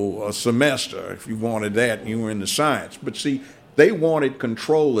 a semester if you wanted that and you were into science. But see, they wanted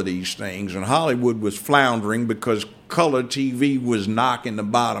control of these things, and Hollywood was floundering because color TV was knocking the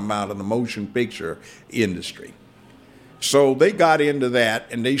bottom out of the motion picture industry. So they got into that,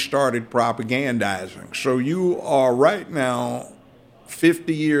 and they started propagandizing. So you are right now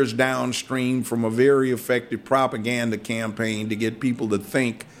 50 years downstream from a very effective propaganda campaign to get people to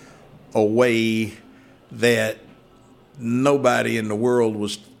think a way that nobody in the world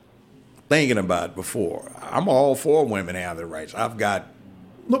was thinking about before. I'm all for women having their rights. I've got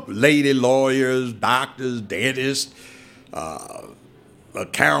lady lawyers, doctors, dentists,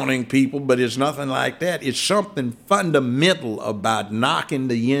 accounting people, but it's nothing like that. It's something fundamental about knocking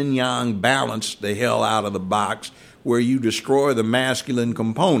the yin-yang balance the hell out of the box, where you destroy the masculine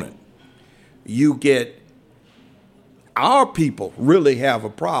component. You get, our people really have a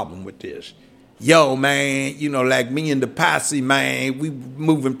problem with this. yo, man, you know, like me and the posse, man, we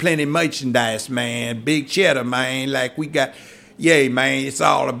moving plenty merchandise, man, big cheddar, man, like we got, yeah, man, it's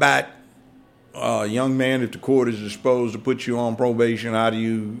all about, young man, if the court is disposed to put you on probation, how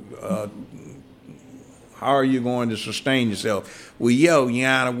are you going to sustain yourself? Well, yo, Your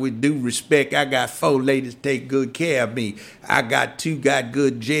Honor, with due respect, I got 4 ladies take good care of me. I got 2 got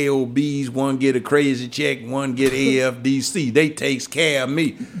good JOBs, 1 get a crazy check, 1 get AFDC. They takes care of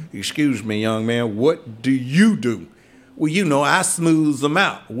me. Excuse me, young man, what do you do? Well, you know, I smooths them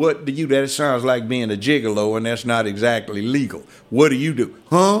out. What do you do? That sounds like being a gigolo, and that's not exactly legal. What do you do?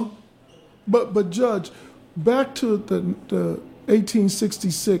 Huh? But Judge, back to the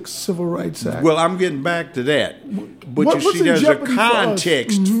 1866 Civil Rights Act. Well, I'm getting back to that. But you see, there's a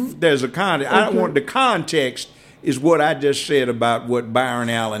context. Mm-hmm. There's a context. Okay. I don't want the context is what I just said about what Byron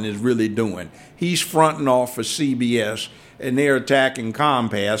Allen is really doing. He's fronting off for CBS, and they're attacking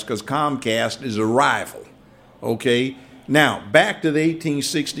Comcast because Comcast is a rival. Okay? Now, back to the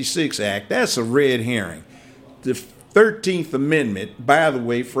 1866 Act. That's a red herring. The 13th Amendment, by the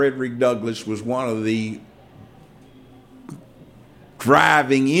way, Frederick Douglass was one of the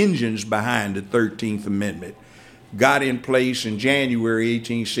driving engines behind the 13th Amendment, got in place in January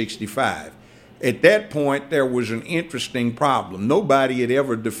 1865. At that point, there was an interesting problem. Nobody had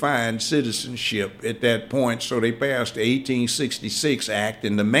ever defined citizenship at that point, so they passed the 1866 Act,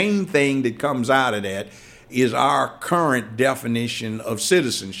 and the main thing that comes out of that is our current definition of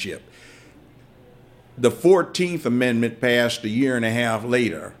citizenship. The 14th Amendment passed a year and a half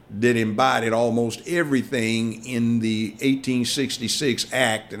later that embodied almost everything in the 1866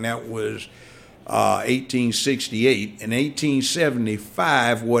 Act, and that was 1868. In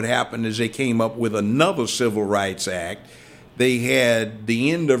 1875, what happened is they came up with another Civil Rights Act. They had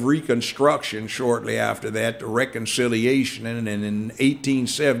the end of Reconstruction shortly after that, the Reconciliation, and in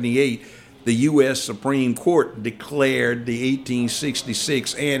 1878, the U.S. Supreme Court declared the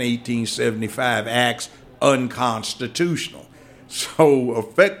 1866 and 1875 acts unconstitutional. So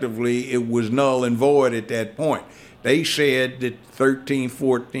effectively, it was null and void at that point. They said that 13th,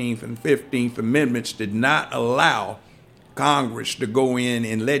 14th, and 15th Amendments did not allow Congress to go in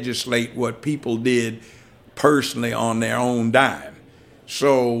and legislate what people did personally on their own dime.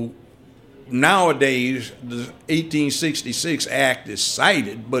 So nowadays, the 1866 Act is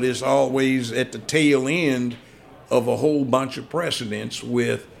cited, but it's always at the tail end of a whole bunch of precedents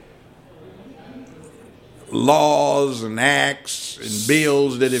with laws and acts and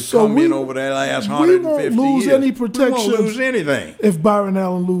bills that have come in over the last 150 years. We won't lose any protection. We won't lose anything. If Byron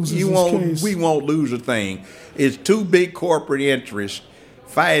Allen loses his case. We won't lose a thing. It's 2 big corporate interests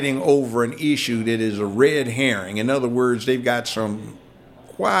fighting over an issue that is a red herring. In other words, they've got some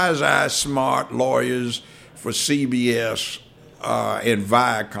quasi-smart lawyers for CBS and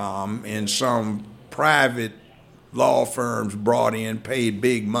Viacom, and some private law firms brought in, paid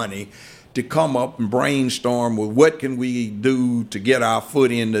big money to come up and brainstorm with what can we do to get our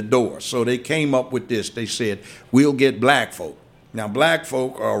foot in the door. So they came up with this. They said, we'll get black folk. Now, black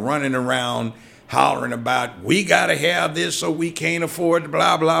folk are running around hollering about, we got to have this so we can't afford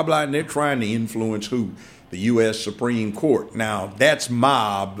blah, blah, blah, and they're trying to influence who? The U.S. Supreme Court. Now, that's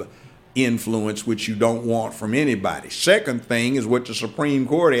mob influence, which you don't want from anybody. Second thing is what the Supreme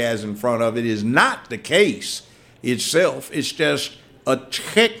Court has in front of it is not the case itself. It's just a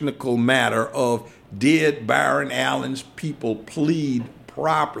technical matter of, did Byron Allen's people plead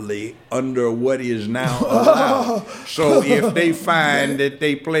properly under what is now allowed? So if they find that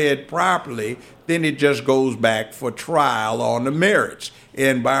they pled properly, then it just goes back for trial on the merits.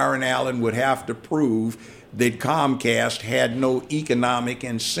 And Byron Allen would have to prove that Comcast had no economic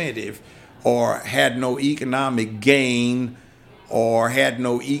incentive or had no economic gain or had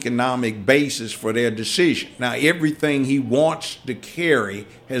no economic basis for their decision. Now, everything he wants to carry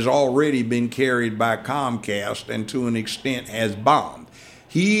has already been carried by Comcast and to an extent has bombed.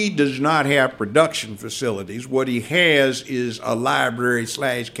 He does not have production facilities. What he has is a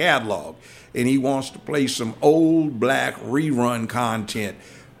library/catalog, and he wants to play some old black rerun content.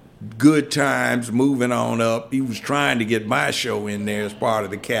 Good Times, Moving On Up. He was trying to get my show in there as part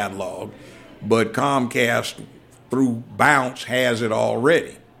of the catalog, but Comcast, through Bounce, has it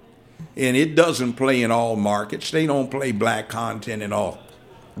already. And it doesn't play in all markets. They don't play black content in all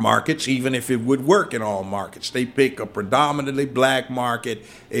markets, even if it would work in all markets. They pick a predominantly black market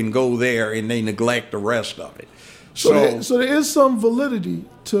and go there, and they neglect the rest of it. So there is some validity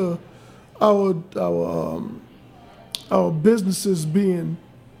to our businesses being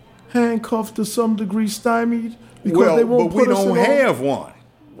handcuffed to some degree, stymied, because they won't put us in. But we don't have one.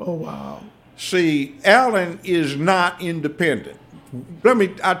 Oh, wow. See, Allen is not independent.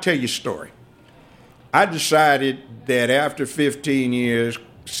 I'll tell you a story. I decided that after 15 years,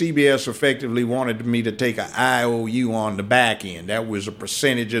 CBS effectively wanted me to take an IOU on the back end. That was a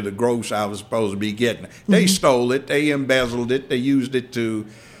percentage of the gross I was supposed to be getting. They stole it. They embezzled it. They used it to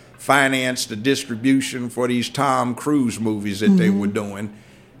finance the distribution for these Tom Cruise movies that they were doing.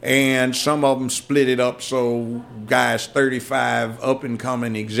 And some of them split it up so guys 35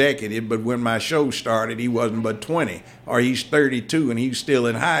 up-and-coming executive, but when my show started, he wasn't but 20. Or he's 32 and he's still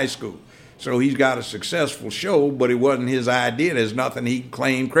in high school. So he's got a successful show, but it wasn't his idea. There's nothing he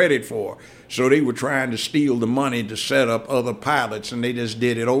claimed credit for. So they were trying to steal the money to set up other pilots, and they just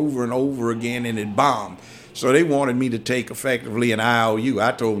did it over and over again, and it bombed. So they wanted me to take effectively an IOU.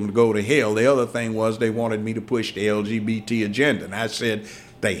 I told them to go to hell. The other thing was they wanted me to push the LGBT agenda. And I said,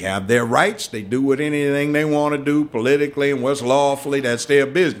 they have their rights. They do what anything they want to do politically and what's lawfully. That's their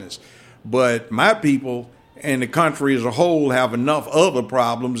business. But my people and the country as a whole have enough other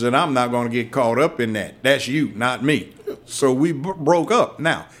problems that I'm not going to get caught up in that. That's you, not me. So we broke up.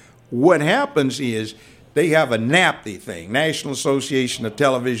 Now, what happens is they have a NAPTE thing, National Association of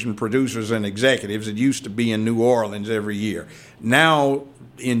Television Producers and Executives. It used to be in New Orleans every year. Now,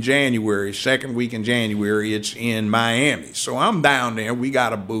 in January, second week in January, it's in Miami. So I'm down there. We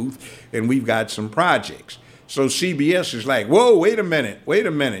got a booth, and we've got some projects. So CBS is like, whoa, wait a minute.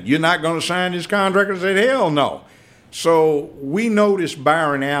 You're not going to sign this contract? I said, hell no. So we noticed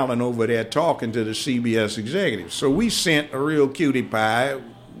Byron Allen over there talking to the CBS executives. So we sent a real cutie pie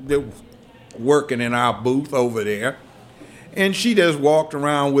that working in our booth over there. And she just walked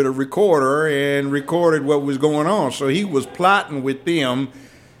around with a recorder and recorded what was going on. So he was plotting with them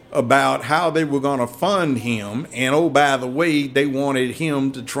about how they were going to fund him. And, oh, by the way, they wanted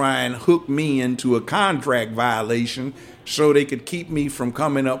him to try and hook me into a contract violation so they could keep me from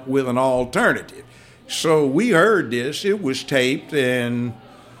coming up with an alternative. So we heard this. It was taped, and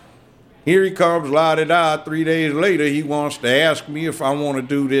here he comes, la-da-da. 3 days later, he wants to ask me if I want to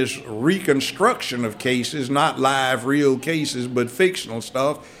do this reconstruction of cases, not live, real cases, but fictional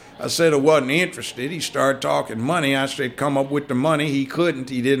stuff. I said I wasn't interested. He started talking money. I said, come up with the money. He couldn't.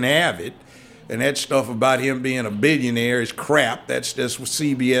 He didn't have it. And that stuff about him being a billionaire is crap. That's just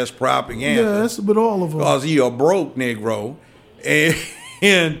CBS propaganda. Yeah, that's about all of them. Because he a broke Negro.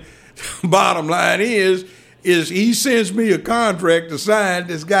 And bottom line is he sends me a contract to sign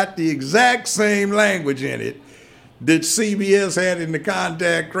that's got the exact same language in it that CBS had in the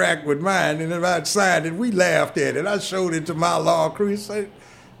contract with mine. And if I'd signed it, we laughed at it. I showed it to my law crew. He said,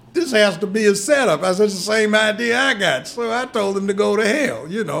 this has to be a setup. I said, it's the same idea I got. So I told him to go to hell,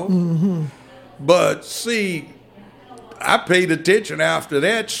 you know. Mm-hmm. But see, I paid attention after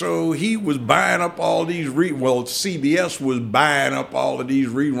that, so he was buying up all these CBS was buying up all of these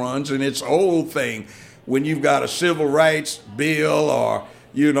reruns, and it's an old thing. When you've got a civil rights bill or,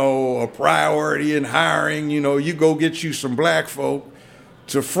 you know, a priority in hiring, you know, you go get you some black folk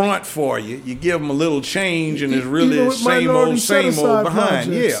to front for you. You give them a little change, and it's really the same old behind.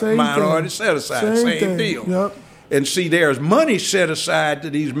 Project, yeah, minority set aside, same deal. Yep. And see, there's money set aside to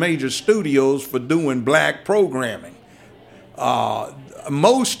these major studios for doing black programming.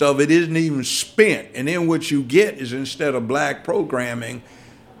 Most of it isn't even spent. And then what you get is, instead of black programming,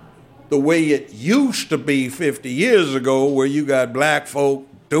 the way it used to be 50 years ago, where you got black folk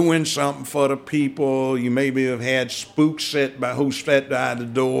doing something for the people. You maybe have had spooks set by who sat by the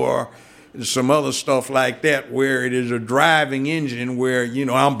door, and some other stuff like that, where it is a driving engine where, you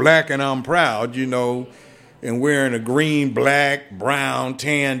know, I'm black and I'm proud, you know, and wearing a green, black, brown,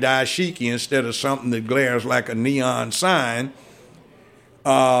 tan dashiki instead of something that glares like a neon sign.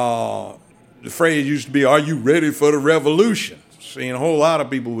 The phrase used to be, are you ready for the revolution? Seeing a whole lot of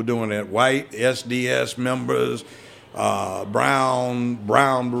people were doing that. White, SDS members, brown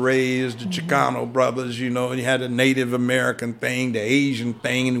berets, the Chicano brothers, you know, and you had the Native American thing, the Asian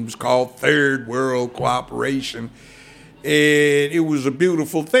thing, and it was called Third World Cooperation. And it was a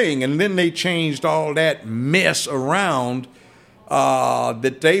beautiful thing. And then they changed all that mess around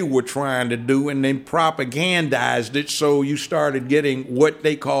that they were trying to do, and then propagandized it, so you started getting what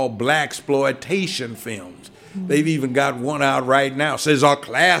they call blaxploitation films. Mm-hmm. They've even got one out right now. It says a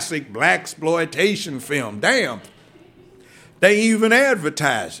classic blaxploitation film. Damn. They even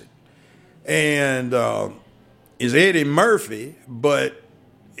advertise it. And it's Eddie Murphy, but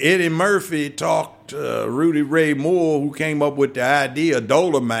Eddie Murphy talked to Rudy Ray Moore, who came up with the idea of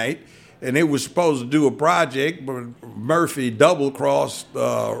Dolomite, and they were supposed to do a project, but Murphy double-crossed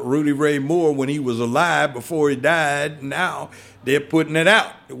Rudy Ray Moore when he was alive before he died. Now they're putting it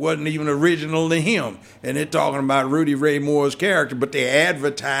out. It wasn't even original to him. And they're talking about Rudy Ray Moore's character, but they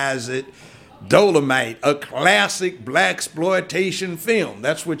advertise it Dolomite, a classic blaxploitation film.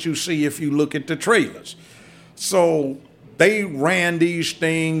 That's what you see if you look at the trailers. So they ran these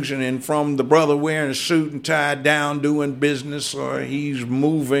things, and then from the brother wearing a suit and tie down doing business, or he's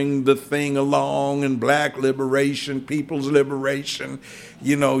moving the thing along, and black liberation, people's liberation.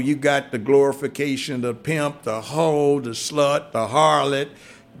 You know, you got the glorification of the pimp, the hoe, the slut, the harlot,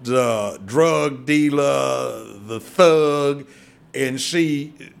 the drug dealer, the thug, and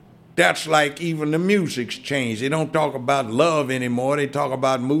see, that's like even the music's changed. They don't talk about love anymore. They talk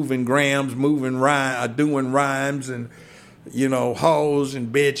about moving grams, doing rhymes, and, you know, hoes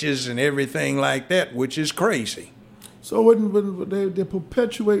and bitches and everything like that, which is crazy. So when they're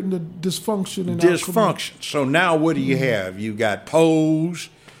perpetuating the dysfunction in our community. So now what do you have? You got Pose.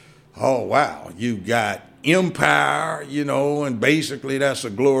 Oh, wow. You got Empire, you know, and basically that's a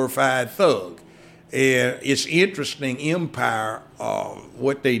glorified thug. And it's interesting, Empire,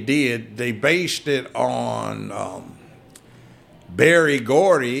 what they did, they based it on Berry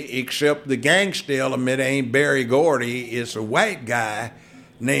Gordy, except the gangster element ain't Berry Gordy. It's a white guy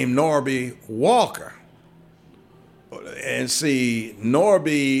named Norby Walker. And see,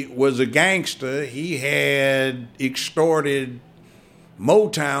 Norby was a gangster. He had extorted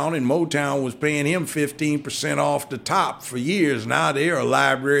Motown, and Motown was paying him 15% off the top for years. Now they're a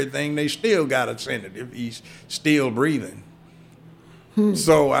library thing. They still got to send it if he's still breathing.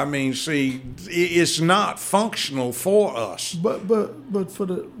 So, I mean, see, it's not functional for us. But for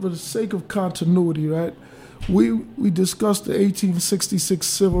the sake of continuity, right, we discussed the 1866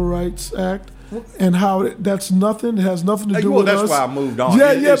 Civil Rights Act and how that's nothing. It has nothing to do with that's us. why I moved on.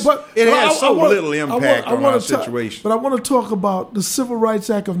 But it has little impact on our situation. But I want to talk about the Civil Rights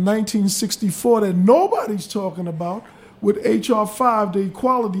Act of 1964 that nobody's talking about with H.R. 5, the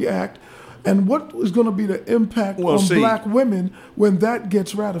Equality Act, and what is going to be the impact on black women when that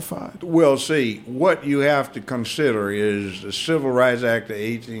gets ratified. Well, see, what you have to consider is the Civil Rights Act of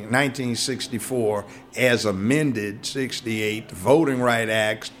 1964 as amended, 68, the Voting Rights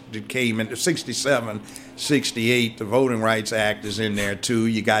Act that came in 67, 68, the Voting Rights Act is in there too.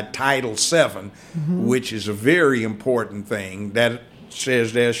 You got Title VII, which is a very important thing that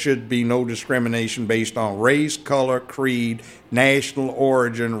says there should be no discrimination based on race, color, creed, national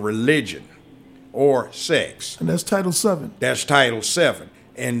origin, religion, or sex. And that's Title VII. That's Title VII.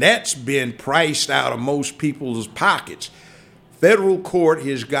 And that's been priced out of most people's pockets. Federal court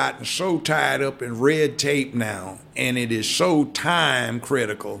has gotten so tied up in red tape now, and it is so time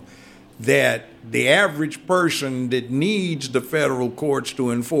critical that the average person that needs the federal courts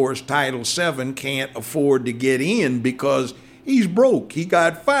to enforce Title VII can't afford to get in because he's broke. He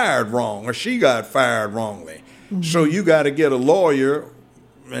got fired wrong, or she got fired wrongly. So you got to get a lawyer,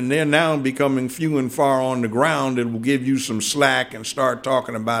 and they're now becoming few and far on the ground that will give you some slack and start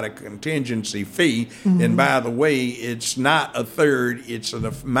talking about a contingency fee. And by the way, it's not a third, it's an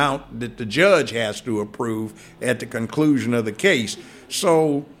amount that the judge has to approve at the conclusion of the case.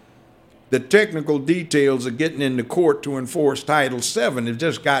 So the technical details of getting into court to enforce Title VII have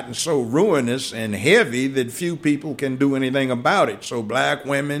just gotten so ruinous and heavy that few people can do anything about it. So black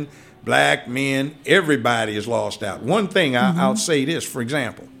women, black men, everybody is lost out. One thing I'll say this, for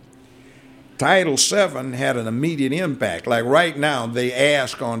example, Title VII had an immediate impact. Like right now, they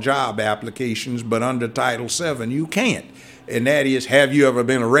ask on job applications, but under Title VII, you can't. And that is, have you ever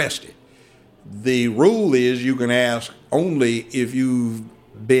been arrested? The rule is you can ask only if you've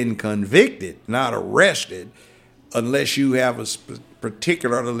been convicted, not arrested, unless you have a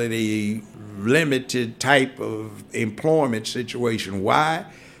particularly limited type of employment situation. Why?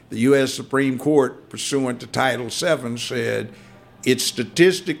 The U.S. Supreme Court, pursuant to Title VII, said it's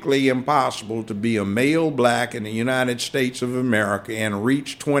statistically impossible to be a male black in the United States of America and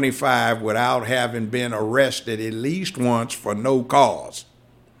reach 25 without having been arrested at least once for no cause.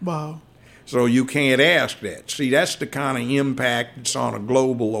 Wow. So you can't ask that. See, that's the kind of impact that's on a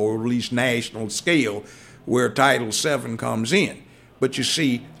global or at least national scale where Title VII comes in. But you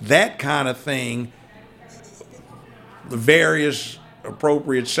see, that kind of thing, the various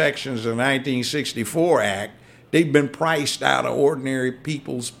appropriate sections of the 1964 Act, they've been priced out of ordinary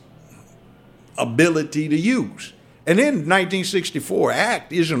people's ability to use. And then the 1964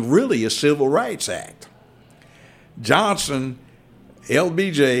 Act isn't really a Civil Rights Act. Johnson,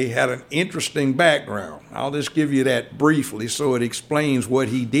 LBJ, had an interesting background. I'll just give you that briefly so it explains what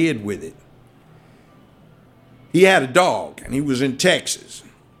he did with it. He had a dog, and he was in Texas.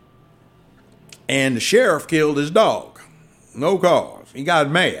 And the sheriff killed his dog. No cause. He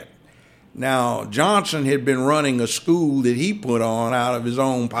got mad. Now, Johnson had been running a school that he put on out of his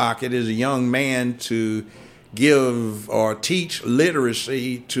own pocket as a young man to give or teach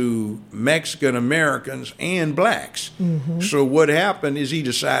literacy to Mexican Americans and blacks. So what happened is he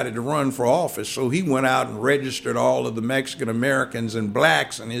decided to run for office. So he went out and registered all of the Mexican Americans and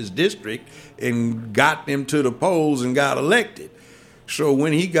blacks in his district and got them to the polls and got elected. So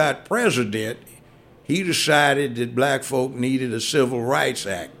when he got president, he decided that black folk needed a Civil Rights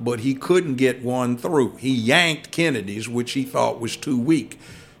Act, but he couldn't get one through. He yanked Kennedy's, which he thought was too weak.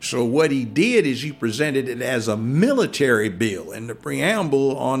 So what he did is he presented it as a military bill, and the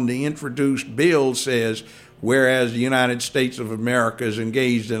preamble on the introduced bill says, whereas the United States of America is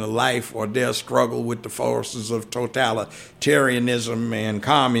engaged in a life or death struggle with the forces of totalitarianism and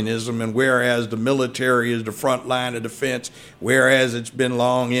communism, and whereas the military is the front line of defense, whereas it's been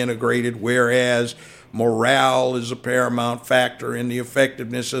long integrated, whereas morale is a paramount factor in the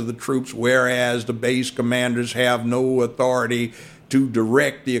effectiveness of the troops, whereas the base commanders have no authority to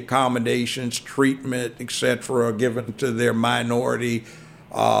direct the accommodations, treatment, etc., given to their minority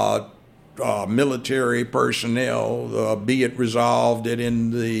military personnel, be it resolved that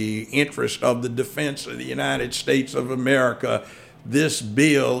in the interest of the defense of the United States of America, this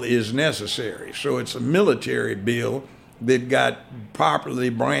bill is necessary. So it's a military bill that got properly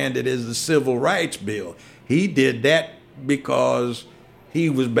branded as the Civil Rights Bill. He did that because he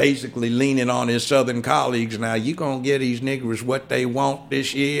was basically leaning on his Southern colleagues. Now, you going to get these niggers what they want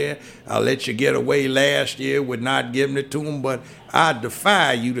this year. I'll let you get away last year with not giving it to them, but I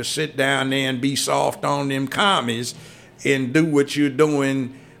defy you to sit down there and be soft on them commies and do what you're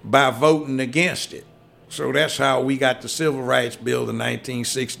doing by voting against it. So that's how we got the Civil Rights Bill in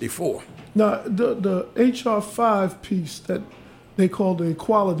 1964. Now, the H.R. 5 piece that they call the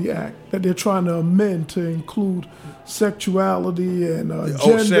Equality Act, that they're trying to amend to include sexuality and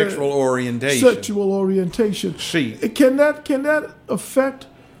gender, sexual orientation. See, can that affect?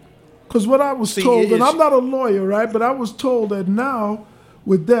 Because what I was told, and I'm not a lawyer, right? But I was told that now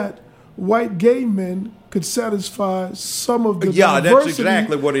with that, white gay men could satisfy some of the diversity. That's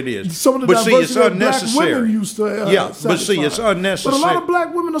exactly what it is. Some of the diversity that black women used to satisfy. But see, it's unnecessary. But a lot of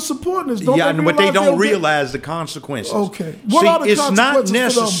black women are supporting this. But they don't realize the consequences. Okay. What are the consequences not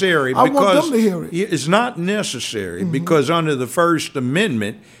necessary for them? because I want them to hear it. It's not necessary because under the First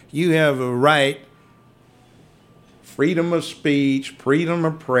Amendment, you have a right, freedom of speech, freedom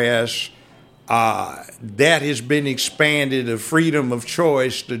of press. That has been expanded, a freedom of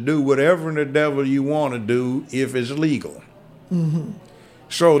choice to do whatever in the devil you want to do if it's legal.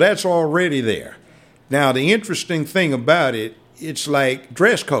 So that's already there. Now, the interesting thing about it, it's like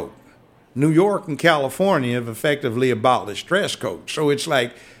dress code. New York and California have effectively abolished dress code. So it's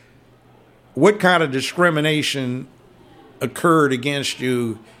like, what kind of discrimination occurred against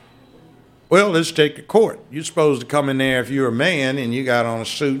you? Well, let's take the court. You're supposed to come in there if you're a man and you got on a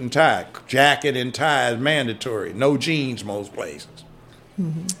suit and tie. Jacket and tie is mandatory. No jeans most places.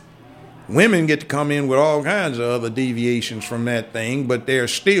 Women get to come in with all kinds of other deviations from that thing, but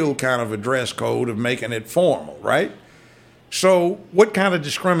there's still kind of a dress code of making it formal, right? So what kind of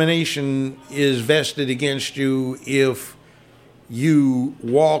discrimination is vested against you if you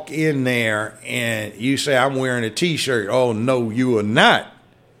walk in there and you say, I'm wearing a T-shirt? Oh, no, you are not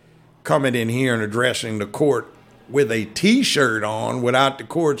coming in here and addressing the court with a T-shirt on without the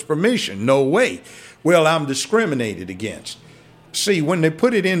court's permission. No way. Well, I'm discriminated against. See, when they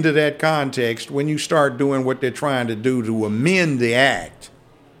put it into that context, when you start doing what they're trying to do to amend the act,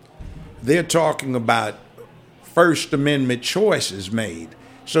 they're talking about First Amendment choices made.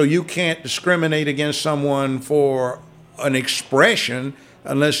 So you can't discriminate against someone for an expression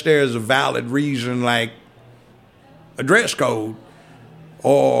unless there's a valid reason like a dress code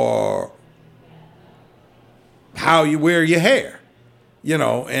or how you wear your hair,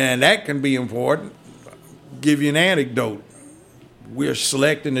 and that can be important. Give you an anecdote. We're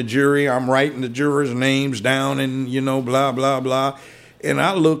selecting a jury. I'm writing the jurors' names down and, blah, blah, blah. And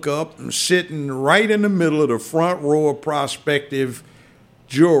I look up and sitting right in the middle of the front row of prospective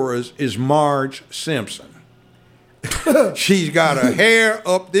jurors is Marge Simpson. She's got her hair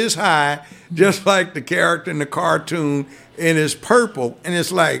up this high, just like the character in the cartoon, and it's purple. And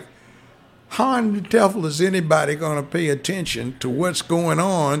it's like, how in the devil is anybody going to pay attention to what's going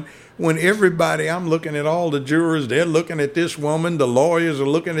on when everybody, I'm looking at all the jurors, they're looking at this woman, the lawyers are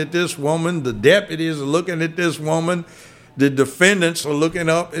looking at this woman, the deputies are looking at this woman, the defendants are looking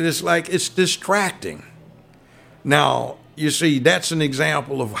up, and it's like it's distracting. Now, you see, that's an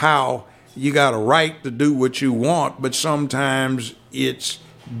example of how you got a right to do what you want, but sometimes it's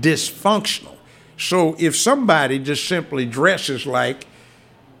dysfunctional. So if somebody just simply dresses like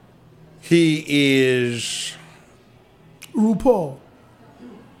he is RuPaul,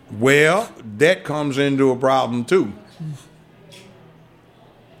 Well, that comes into a problem too.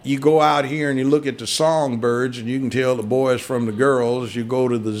 You go out here and you look at the songbirds and you can tell the boys from the girls. You go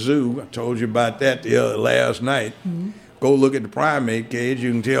to the zoo. I told you about that last night. Mm-hmm. Go look at the primate cage.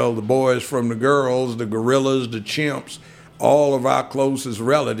 You can tell the boys from the girls, the gorillas, the chimps, all of our closest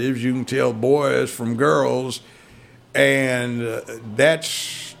relatives. You can tell boys from girls. And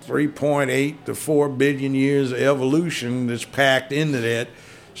that's 3.8 to 4 billion years of evolution that's packed into that.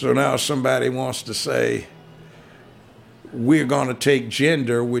 So now somebody wants to say, we're going to take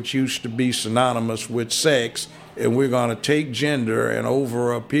gender, which used to be synonymous with sex, and we're going to take gender, and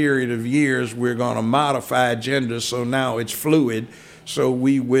over a period of years, we're going to modify gender so now it's fluid. So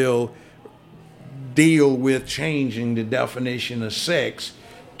we will deal with changing the definition of sex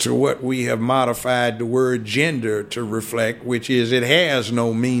to what we have modified the word gender to reflect, which is it has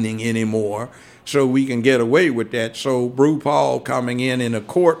no meaning anymore. So we can get away with that. So RuPaul coming in a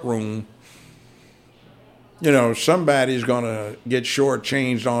courtroom, you know, somebody's going to get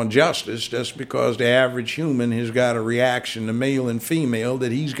shortchanged on justice just because the average human has got a reaction to male and female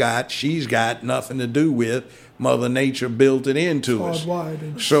that she's got nothing to do with. Mother Nature built it into us.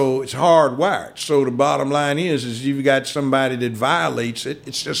 So it's hardwired. So the bottom line is you've got somebody that violates it.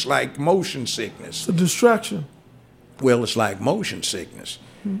 It's just like motion sickness. It's a distraction. Well, it's like motion sickness.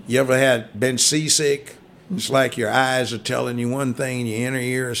 You ever been seasick? It's like your eyes are telling you one thing, your inner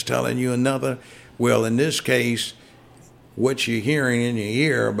ear is telling you another. Well, in this case, what you're hearing in your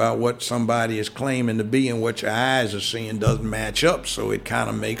ear about what somebody is claiming to be and what your eyes are seeing doesn't match up. So it kind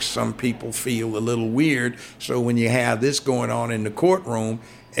of makes some people feel a little weird. So when you have this going on in the courtroom,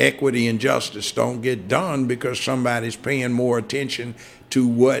 equity and justice don't get done because somebody's paying more attention to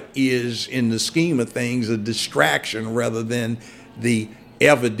what is, in the scheme of things, a distraction rather than the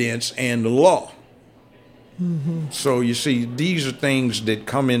evidence and the law. Mm-hmm. So you see, these are things that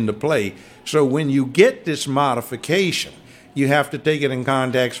come into play. So when you get this modification, you have to take it in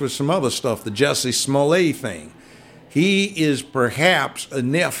context with some other stuff. The Jussie Smollett thing. He is perhaps a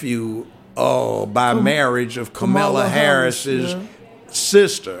nephew by marriage of Kamala Harris's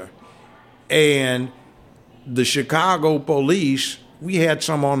sister. And the Chicago police, we had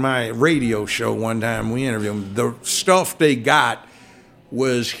some on my radio show one time. We interviewed them. The stuff they got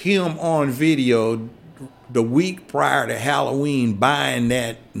was him on video the week prior to Halloween buying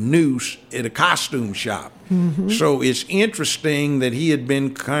that noose at a costume shop. Mm-hmm. So it's interesting that he had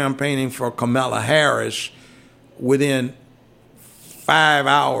been campaigning for Kamala Harris within 4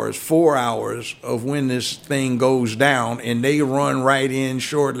 hours of when this thing goes down, and they run right in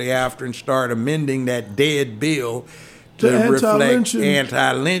shortly after and start amending that dead bill to reflect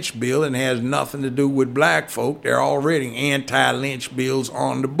anti-lynch bill, and has nothing to do with black folk. There are already anti-lynch bills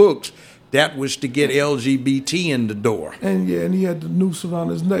on the books. That was to get LGBT in the door. And he had the noose around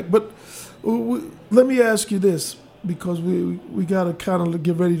his neck. But let me ask you this, because we got to kind of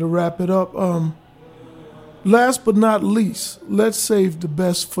get ready to wrap it up. Last but not least, let's save the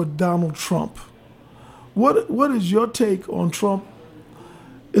best for Donald Trump. What is your take on Trump?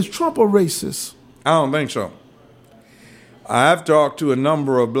 Is Trump a racist? I don't think so. I've talked to a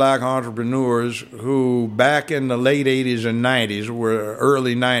number of black entrepreneurs who back in the late 80s and 90s,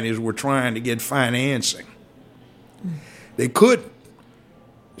 early 90s, were trying to get financing. They couldn't.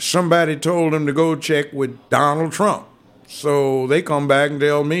 Somebody told them to go check with Donald Trump. So they come back and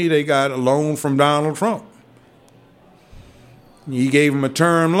tell me they got a loan from Donald Trump. He gave them a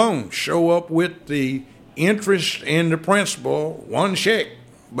term loan. Show up with the interest and the principal, one check.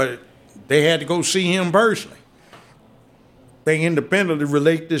 But they had to go see him personally. They independently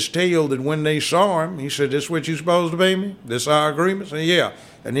relate this tale that when they saw him, he said, "This what you supposed to pay me? This our agreement?" I said, "Yeah."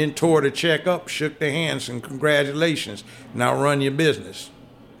 And then tore the check up, shook their hands, and congratulations. Now run your business.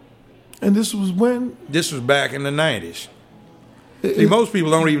 And this was when? This was back in the 90s. See, most people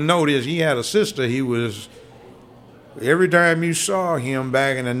don't even know this. He had a sister. He was, every time you saw him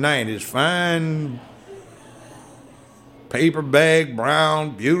back in the 90s, fine, paper bag,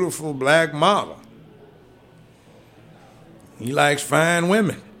 brown, beautiful black model. He likes fine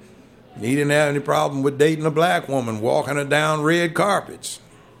women. He didn't have any problem with dating a black woman, walking her down red carpets.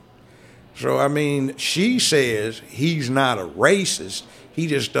 So, I mean, she says he's not a racist. He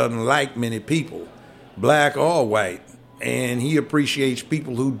just doesn't like many people, black or white. And he appreciates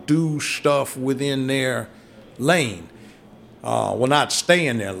people who do stuff within their lane. Well, not stay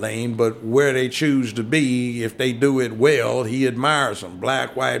in their lane, but where they choose to be, if they do it well, he admires them.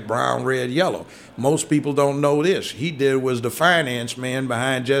 Black, white, brown, red, yellow. Most people don't know this. He was the finance man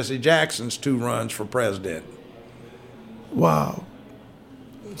behind Jesse Jackson's 2 runs for president. Wow.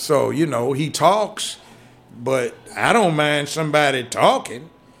 So, he talks, but I don't mind somebody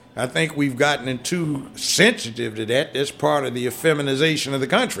talking. I think we've gotten too sensitive to that. That's part of the effeminization of the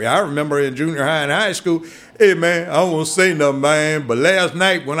country. I remember in junior high and high school, hey, man, I won't say nothing, man, but last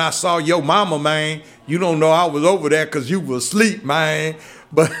night when I saw your mama, man, you don't know I was over there because you was asleep, man.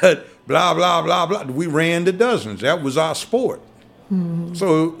 But blah, blah, blah, blah. We ran the dozens. That was our sport. Mm-hmm.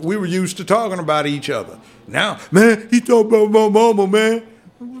 So we were used to talking about each other. Now, man, he talking about my mama, man.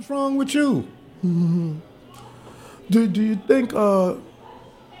 What's wrong with you? Mm-hmm. Do you think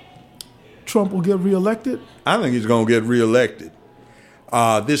Trump will get reelected? I think he's going to get reelected.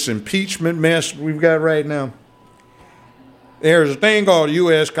 This impeachment mess we've got right now, there's a thing called the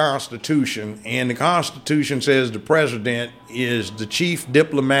U.S. Constitution, and the Constitution says the president is the chief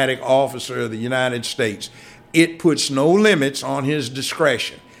diplomatic officer of the United States. It puts no limits on his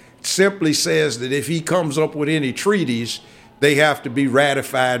discretion. It simply says that if he comes up with any treaties, they have to be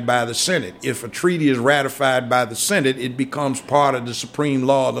ratified by the Senate. If a treaty is ratified by the Senate, it becomes part of the supreme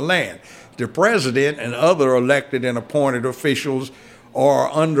law of the land. The president and other elected and appointed officials are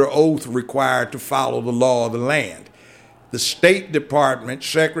under oath required to follow the law of the land. The State Department,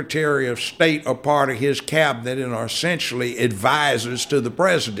 Secretary of State are part of his cabinet and are essentially advisors to the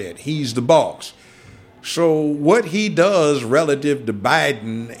president. He's the boss. So what he does relative to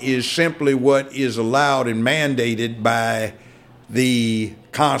Biden is simply what is allowed and mandated by the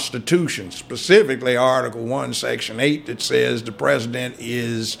Constitution, specifically Article 1, Section 8, that says the president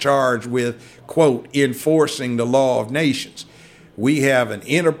is charged with, quote, enforcing the law of nations. We have an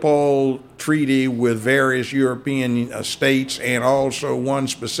Interpol treaty with various European states and also one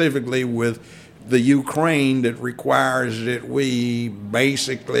specifically with the Ukraine that requires that we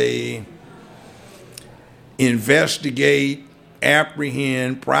basically investigate,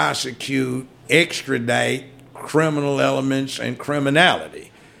 apprehend, prosecute, extradite criminal elements and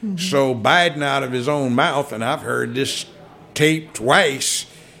criminality. Mm-hmm. So Biden out of his own mouth, and I've heard this tape twice,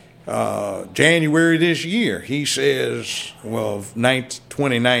 January this year, he says,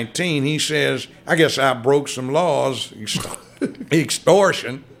 2019, he says, I guess I broke some laws,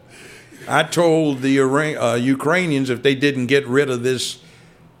 extortion. I told the Ukrainians if they didn't get rid of this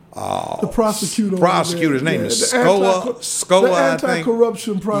the prosecutor's name is Skola, the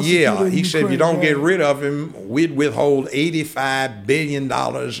anti-corruption prosecutor. Yeah, he said if you don't get rid of him, we'd withhold $85 billion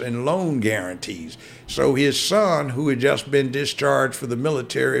in loan guarantees. So his son, who had just been discharged for the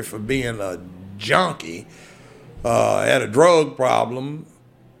military for being a junkie, had a drug problem,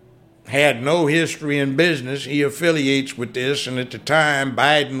 had no history in business. He affiliates with this, and at the time,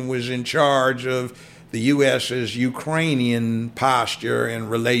 Biden was in charge of the U.S.'s Ukrainian posture and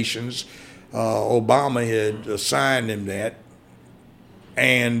relations. Obama had assigned him that.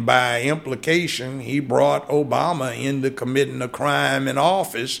 And by implication, he brought Obama into committing a crime in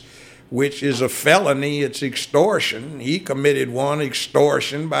office, which is a felony. It's extortion. He committed one,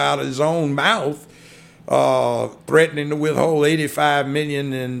 extortion, by out of his own mouth, threatening to withhold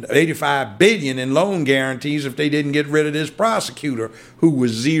 $85 billion in loan guarantees if they didn't get rid of this prosecutor who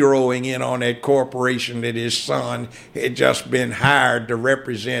was zeroing in on that corporation that his son had just been hired to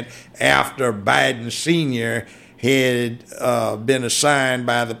represent after Biden Sr. had been assigned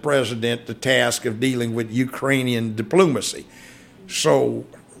by the president the task of dealing with Ukrainian diplomacy. So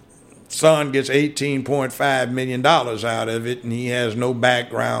son gets $18.5 million out of it, and he has no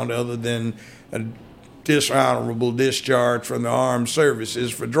background other than a dishonorable discharge from the armed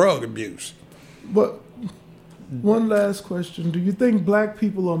services for drug abuse. But one last question. Do you think black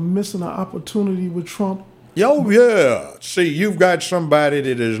people are missing an opportunity with Trump? Oh, yeah. See, you've got somebody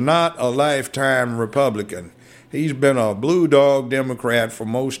that is not a lifetime Republican. He's been a blue dog Democrat for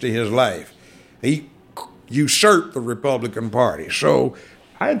most of his life. He usurped the Republican Party. So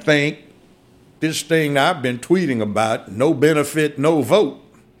I think this thing I've been tweeting about, no benefit, no vote,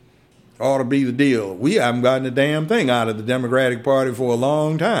 ought to be the deal. We haven't gotten a damn thing out of the Democratic Party for a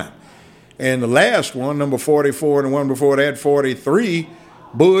long time. And the last one, number 44, and the one before that, 43,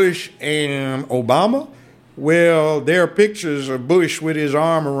 Bush and Obama, well, there are pictures of Bush with his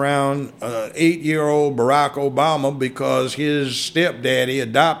arm around 8-year-old Barack Obama because his stepdaddy,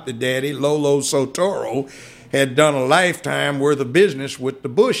 adopted daddy, Lolo Sotoro, had done a lifetime worth of business with the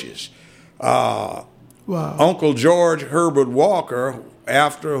Bushes. Wow. Uncle George Herbert Walker,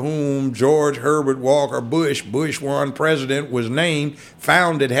 after whom George Herbert Walker Bush, Bush 1 president, was named,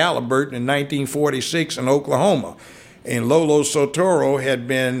 founded Halliburton in 1946 in Oklahoma. And Lolo Sotoro had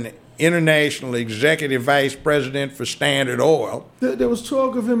been international executive vice president for Standard Oil. There was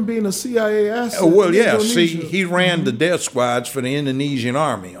talk of him being a CIA asset. Well, yeah. See, he ran the death squads for the Indonesian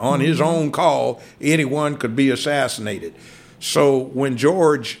army. On his own call, anyone could be assassinated. So when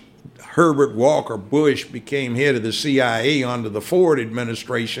George Herbert Walker Bush became head of the CIA under the Ford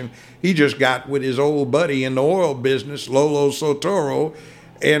administration, he just got with his old buddy in the oil business, Lolo Soetoro,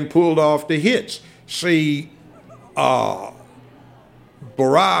 and pulled off the hits. See,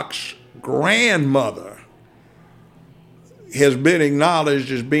 Barack's grandmother has been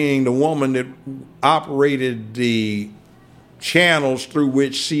acknowledged as being the woman that operated the channels through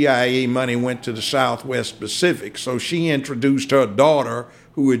which CIA money went to the Southwest Pacific. So she introduced her daughter,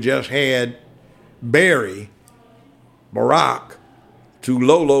 who had just had Barry, Barack, to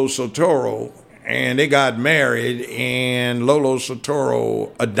Lolo Soetoro, and they got married, and Lolo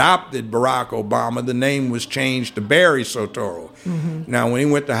Soetoro adopted Barack Obama. The name was changed to Barry Soetoro. Mm-hmm. Now, when he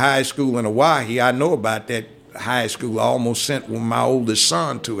went to high school in Hawaii, I know about that high school. I almost sent my oldest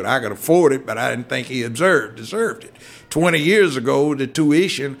son to it. I could afford it, but I didn't think he deserved it. 20 years ago, the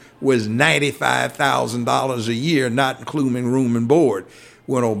tuition was $95,000 a year, not including room and board.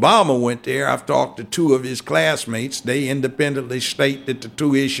 When Obama went there, I've talked to two of his classmates. They independently state that the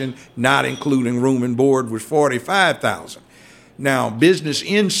tuition, not including room and board, was $45,000. Now, Business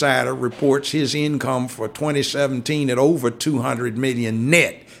Insider reports his income for 2017 at over $200 million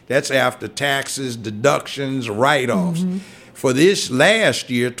net. That's after taxes, deductions, write-offs. Mm-hmm. For this last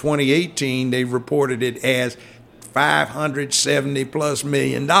year, 2018, they reported it as $570+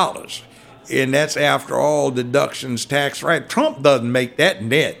 million. And that's after all deductions, tax, right? Trump doesn't make that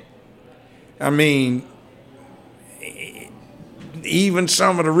net. I mean, even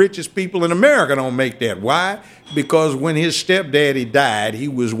some of the richest people in America don't make that. Why? Because when his stepdaddy died, he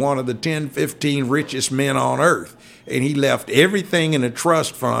was one of the 10, 15 richest men on earth. And he left everything in a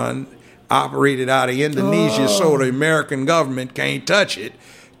trust fund operated out of Indonesia, so the American government can't touch it.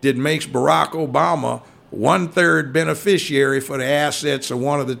 That makes Barack Obama 1/3 beneficiary for the assets of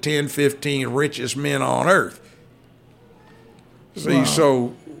one of the 10, 15 richest men on earth. See, wow.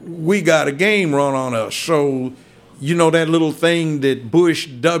 So we got a game run on us. So, you know that little thing that Bush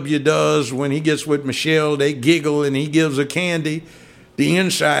W does when he gets with Michelle, they giggle and he gives her candy. The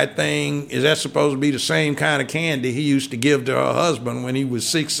inside thing, is that supposed to be the same kind of candy he used to give to her husband when he was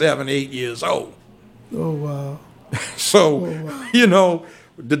 6, 7, 8 years old? Oh, wow. So, you know,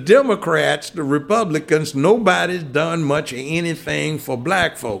 the Democrats, the Republicans, nobody's done much of anything for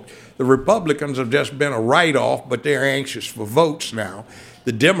black folk. The Republicans have just been a write-off, but they're anxious for votes now.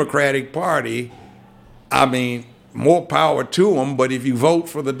 The Democratic Party, I mean, more power to them, but if you vote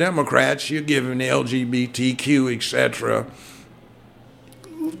for the Democrats, you're giving the LGBTQ, etc.,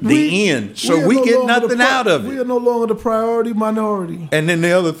 the end. So we get nothing out of it. We are no longer the priority minority. And then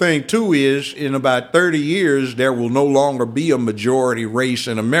the other thing, too, is in about 30 years, there will no longer be a majority race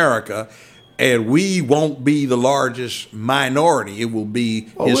in America, and we won't be the largest minority. It will be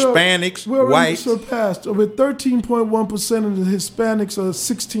Hispanics, we're whites. Surpassed. With 13.1% of the Hispanics are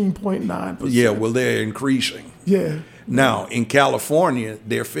 16.9%. Yeah, well, they're increasing. Yeah. Now, in California,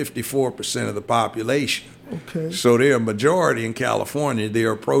 they're 54% of the population. Okay. So they're a majority in California.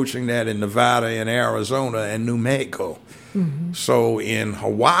 They're approaching that in Nevada and Arizona and New Mexico. Mm-hmm. So in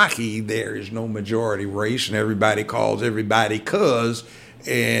Hawaii, there is no majority race, and everybody calls everybody cuz,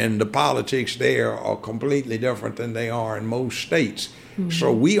 and the politics there are completely different than they are in most states. Mm-hmm.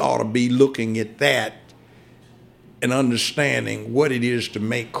 So we ought to be looking at that and understanding what it is to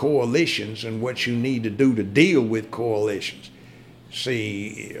make coalitions and what you need to do to deal with coalitions.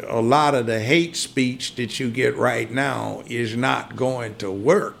 See, a lot of the hate speech that you get right now is not going to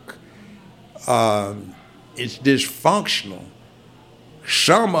work. It's dysfunctional.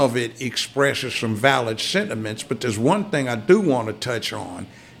 Some of it expresses some valid sentiments, but there's one thing I do want to touch on.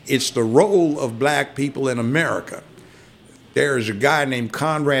 It's the role of black people in America. There is a guy named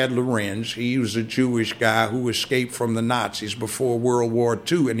Konrad Lorenz. He was a Jewish guy who escaped from the Nazis before World War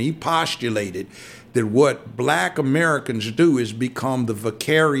II, and he postulated that what black Americans do is become the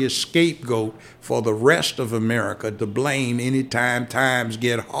vicarious scapegoat for the rest of America to blame anytime times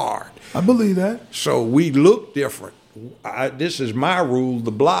get hard. I believe that. So we look different. This is my rule,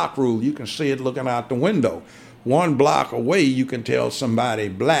 the block rule. You can see it looking out the window. One block away, you can tell somebody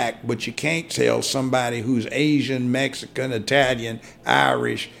black, but you can't tell somebody who's Asian, Mexican, Italian,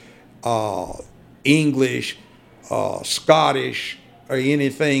 Irish, English, Scottish, or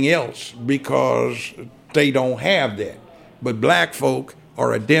anything else, because they don't have that. But black folk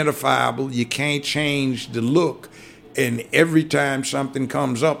are identifiable. You can't change the look. And every time something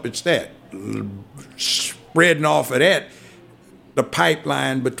comes up, it's that. Spreading off of that, the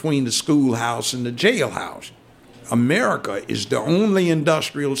pipeline between the schoolhouse and the jailhouse. America is the only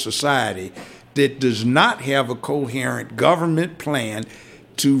industrial society that does not have a coherent government plan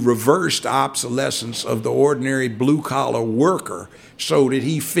to reverse the obsolescence of the ordinary blue-collar worker so that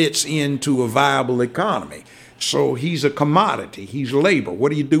he fits into a viable economy. So he's a commodity. He's labor.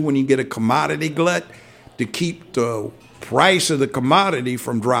 What do you do when you get a commodity glut? To keep the price of the commodity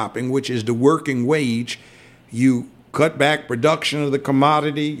from dropping, which is the working wage, you cut back production of the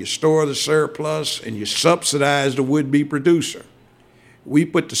commodity, you store the surplus, and you subsidize the would-be producer. We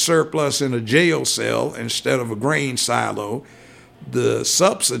put the surplus in a jail cell instead of a grain silo. The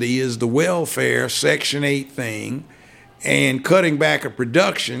subsidy is the welfare Section 8 thing, and cutting back a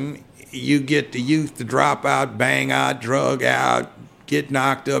production, you get the youth to drop out, bang out, drug out, get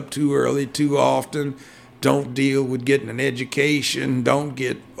knocked up too early, too often, don't deal with getting an education, don't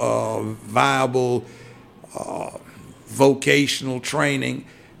get viable vocational training.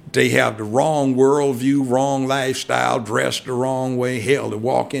 They have the wrong worldview, wrong lifestyle, dressed the wrong way. Hell, they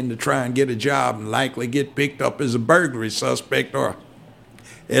walk in to try and get a job and likely get picked up as a burglary suspect or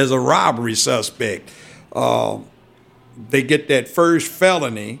as a robbery suspect. They get that first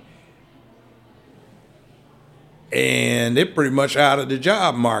felony, and they're pretty much out of the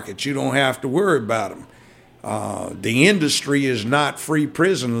job market. You don't have to worry about them. The industry is not free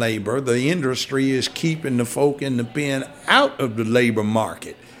prison labor. The industry is keeping the folk in the pen out of the labor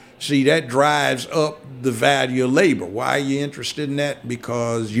market. See, that drives up the value of labor. Why are you interested in that?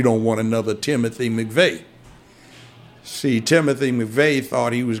 Because you don't want another Timothy McVeigh. See, Timothy McVeigh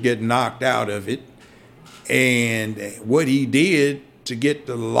thought he was getting knocked out of it. And what he did to get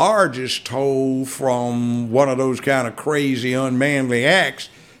the largest toll from one of those kind of crazy, unmanly acts,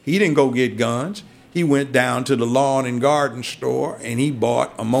 he didn't go get guns. He went down to the lawn and garden store and he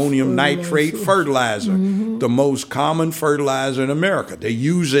bought ammonium nitrate fertilizer, the most common fertilizer in America. They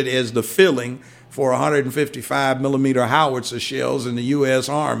use it as the filling for 155 millimeter howitzer shells in the U.S.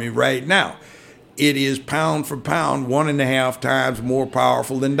 Army right now. It is pound for pound 1.5 times more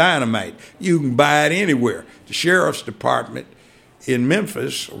powerful than dynamite. You can buy it anywhere. The sheriff's department in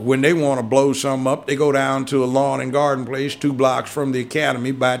Memphis, when they want to blow something up, they go down to a lawn and garden place 2 blocks from the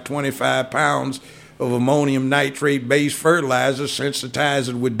academy, buy 25 pounds of ammonium nitrate-based fertilizer, sensitize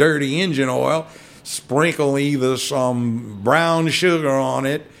it with dirty engine oil, sprinkle either some brown sugar on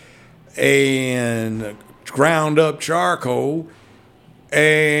it and ground up charcoal,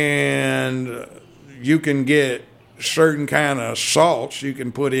 and you can get certain kind of salts you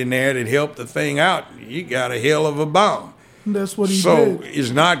can put in there that help the thing out. You got a hell of a bomb. That's what he did. So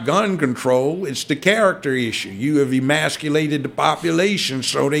it's not gun control, it's the character issue. You have emasculated the population,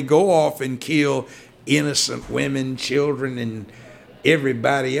 so they go off and kill innocent women, children, and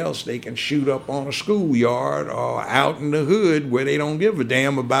everybody else they can shoot up on a schoolyard or out in the hood where they don't give a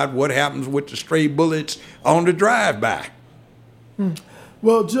damn about what happens with the stray bullets on the drive-by.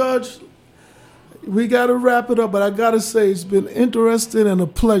 Well, Judge, we got to wrap it up, but I got to say it's been interesting and a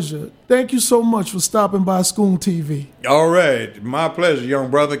pleasure. Thank you so much for stopping by Scoon TV. All right. My pleasure,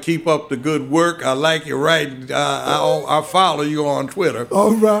 young brother. Keep up the good work. I like you right. I follow you on Twitter.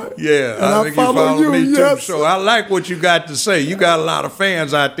 All right. Yeah, and I think follow you follow me yes. too. So I like what you got to say. You got a lot of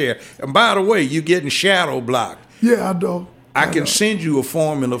fans out there. And by the way, you're getting shadow blocked. Yeah, I know. I can send you a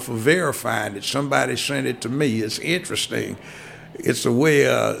formula for verifying it. Somebody sent it to me. It's interesting. It's a way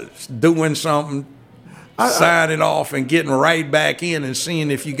of doing something, signing off, and getting right back in and seeing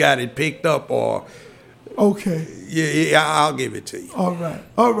if you got it picked up or. Okay. Yeah, I'll give it to you. All right.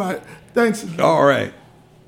 All right. Thanks. All right.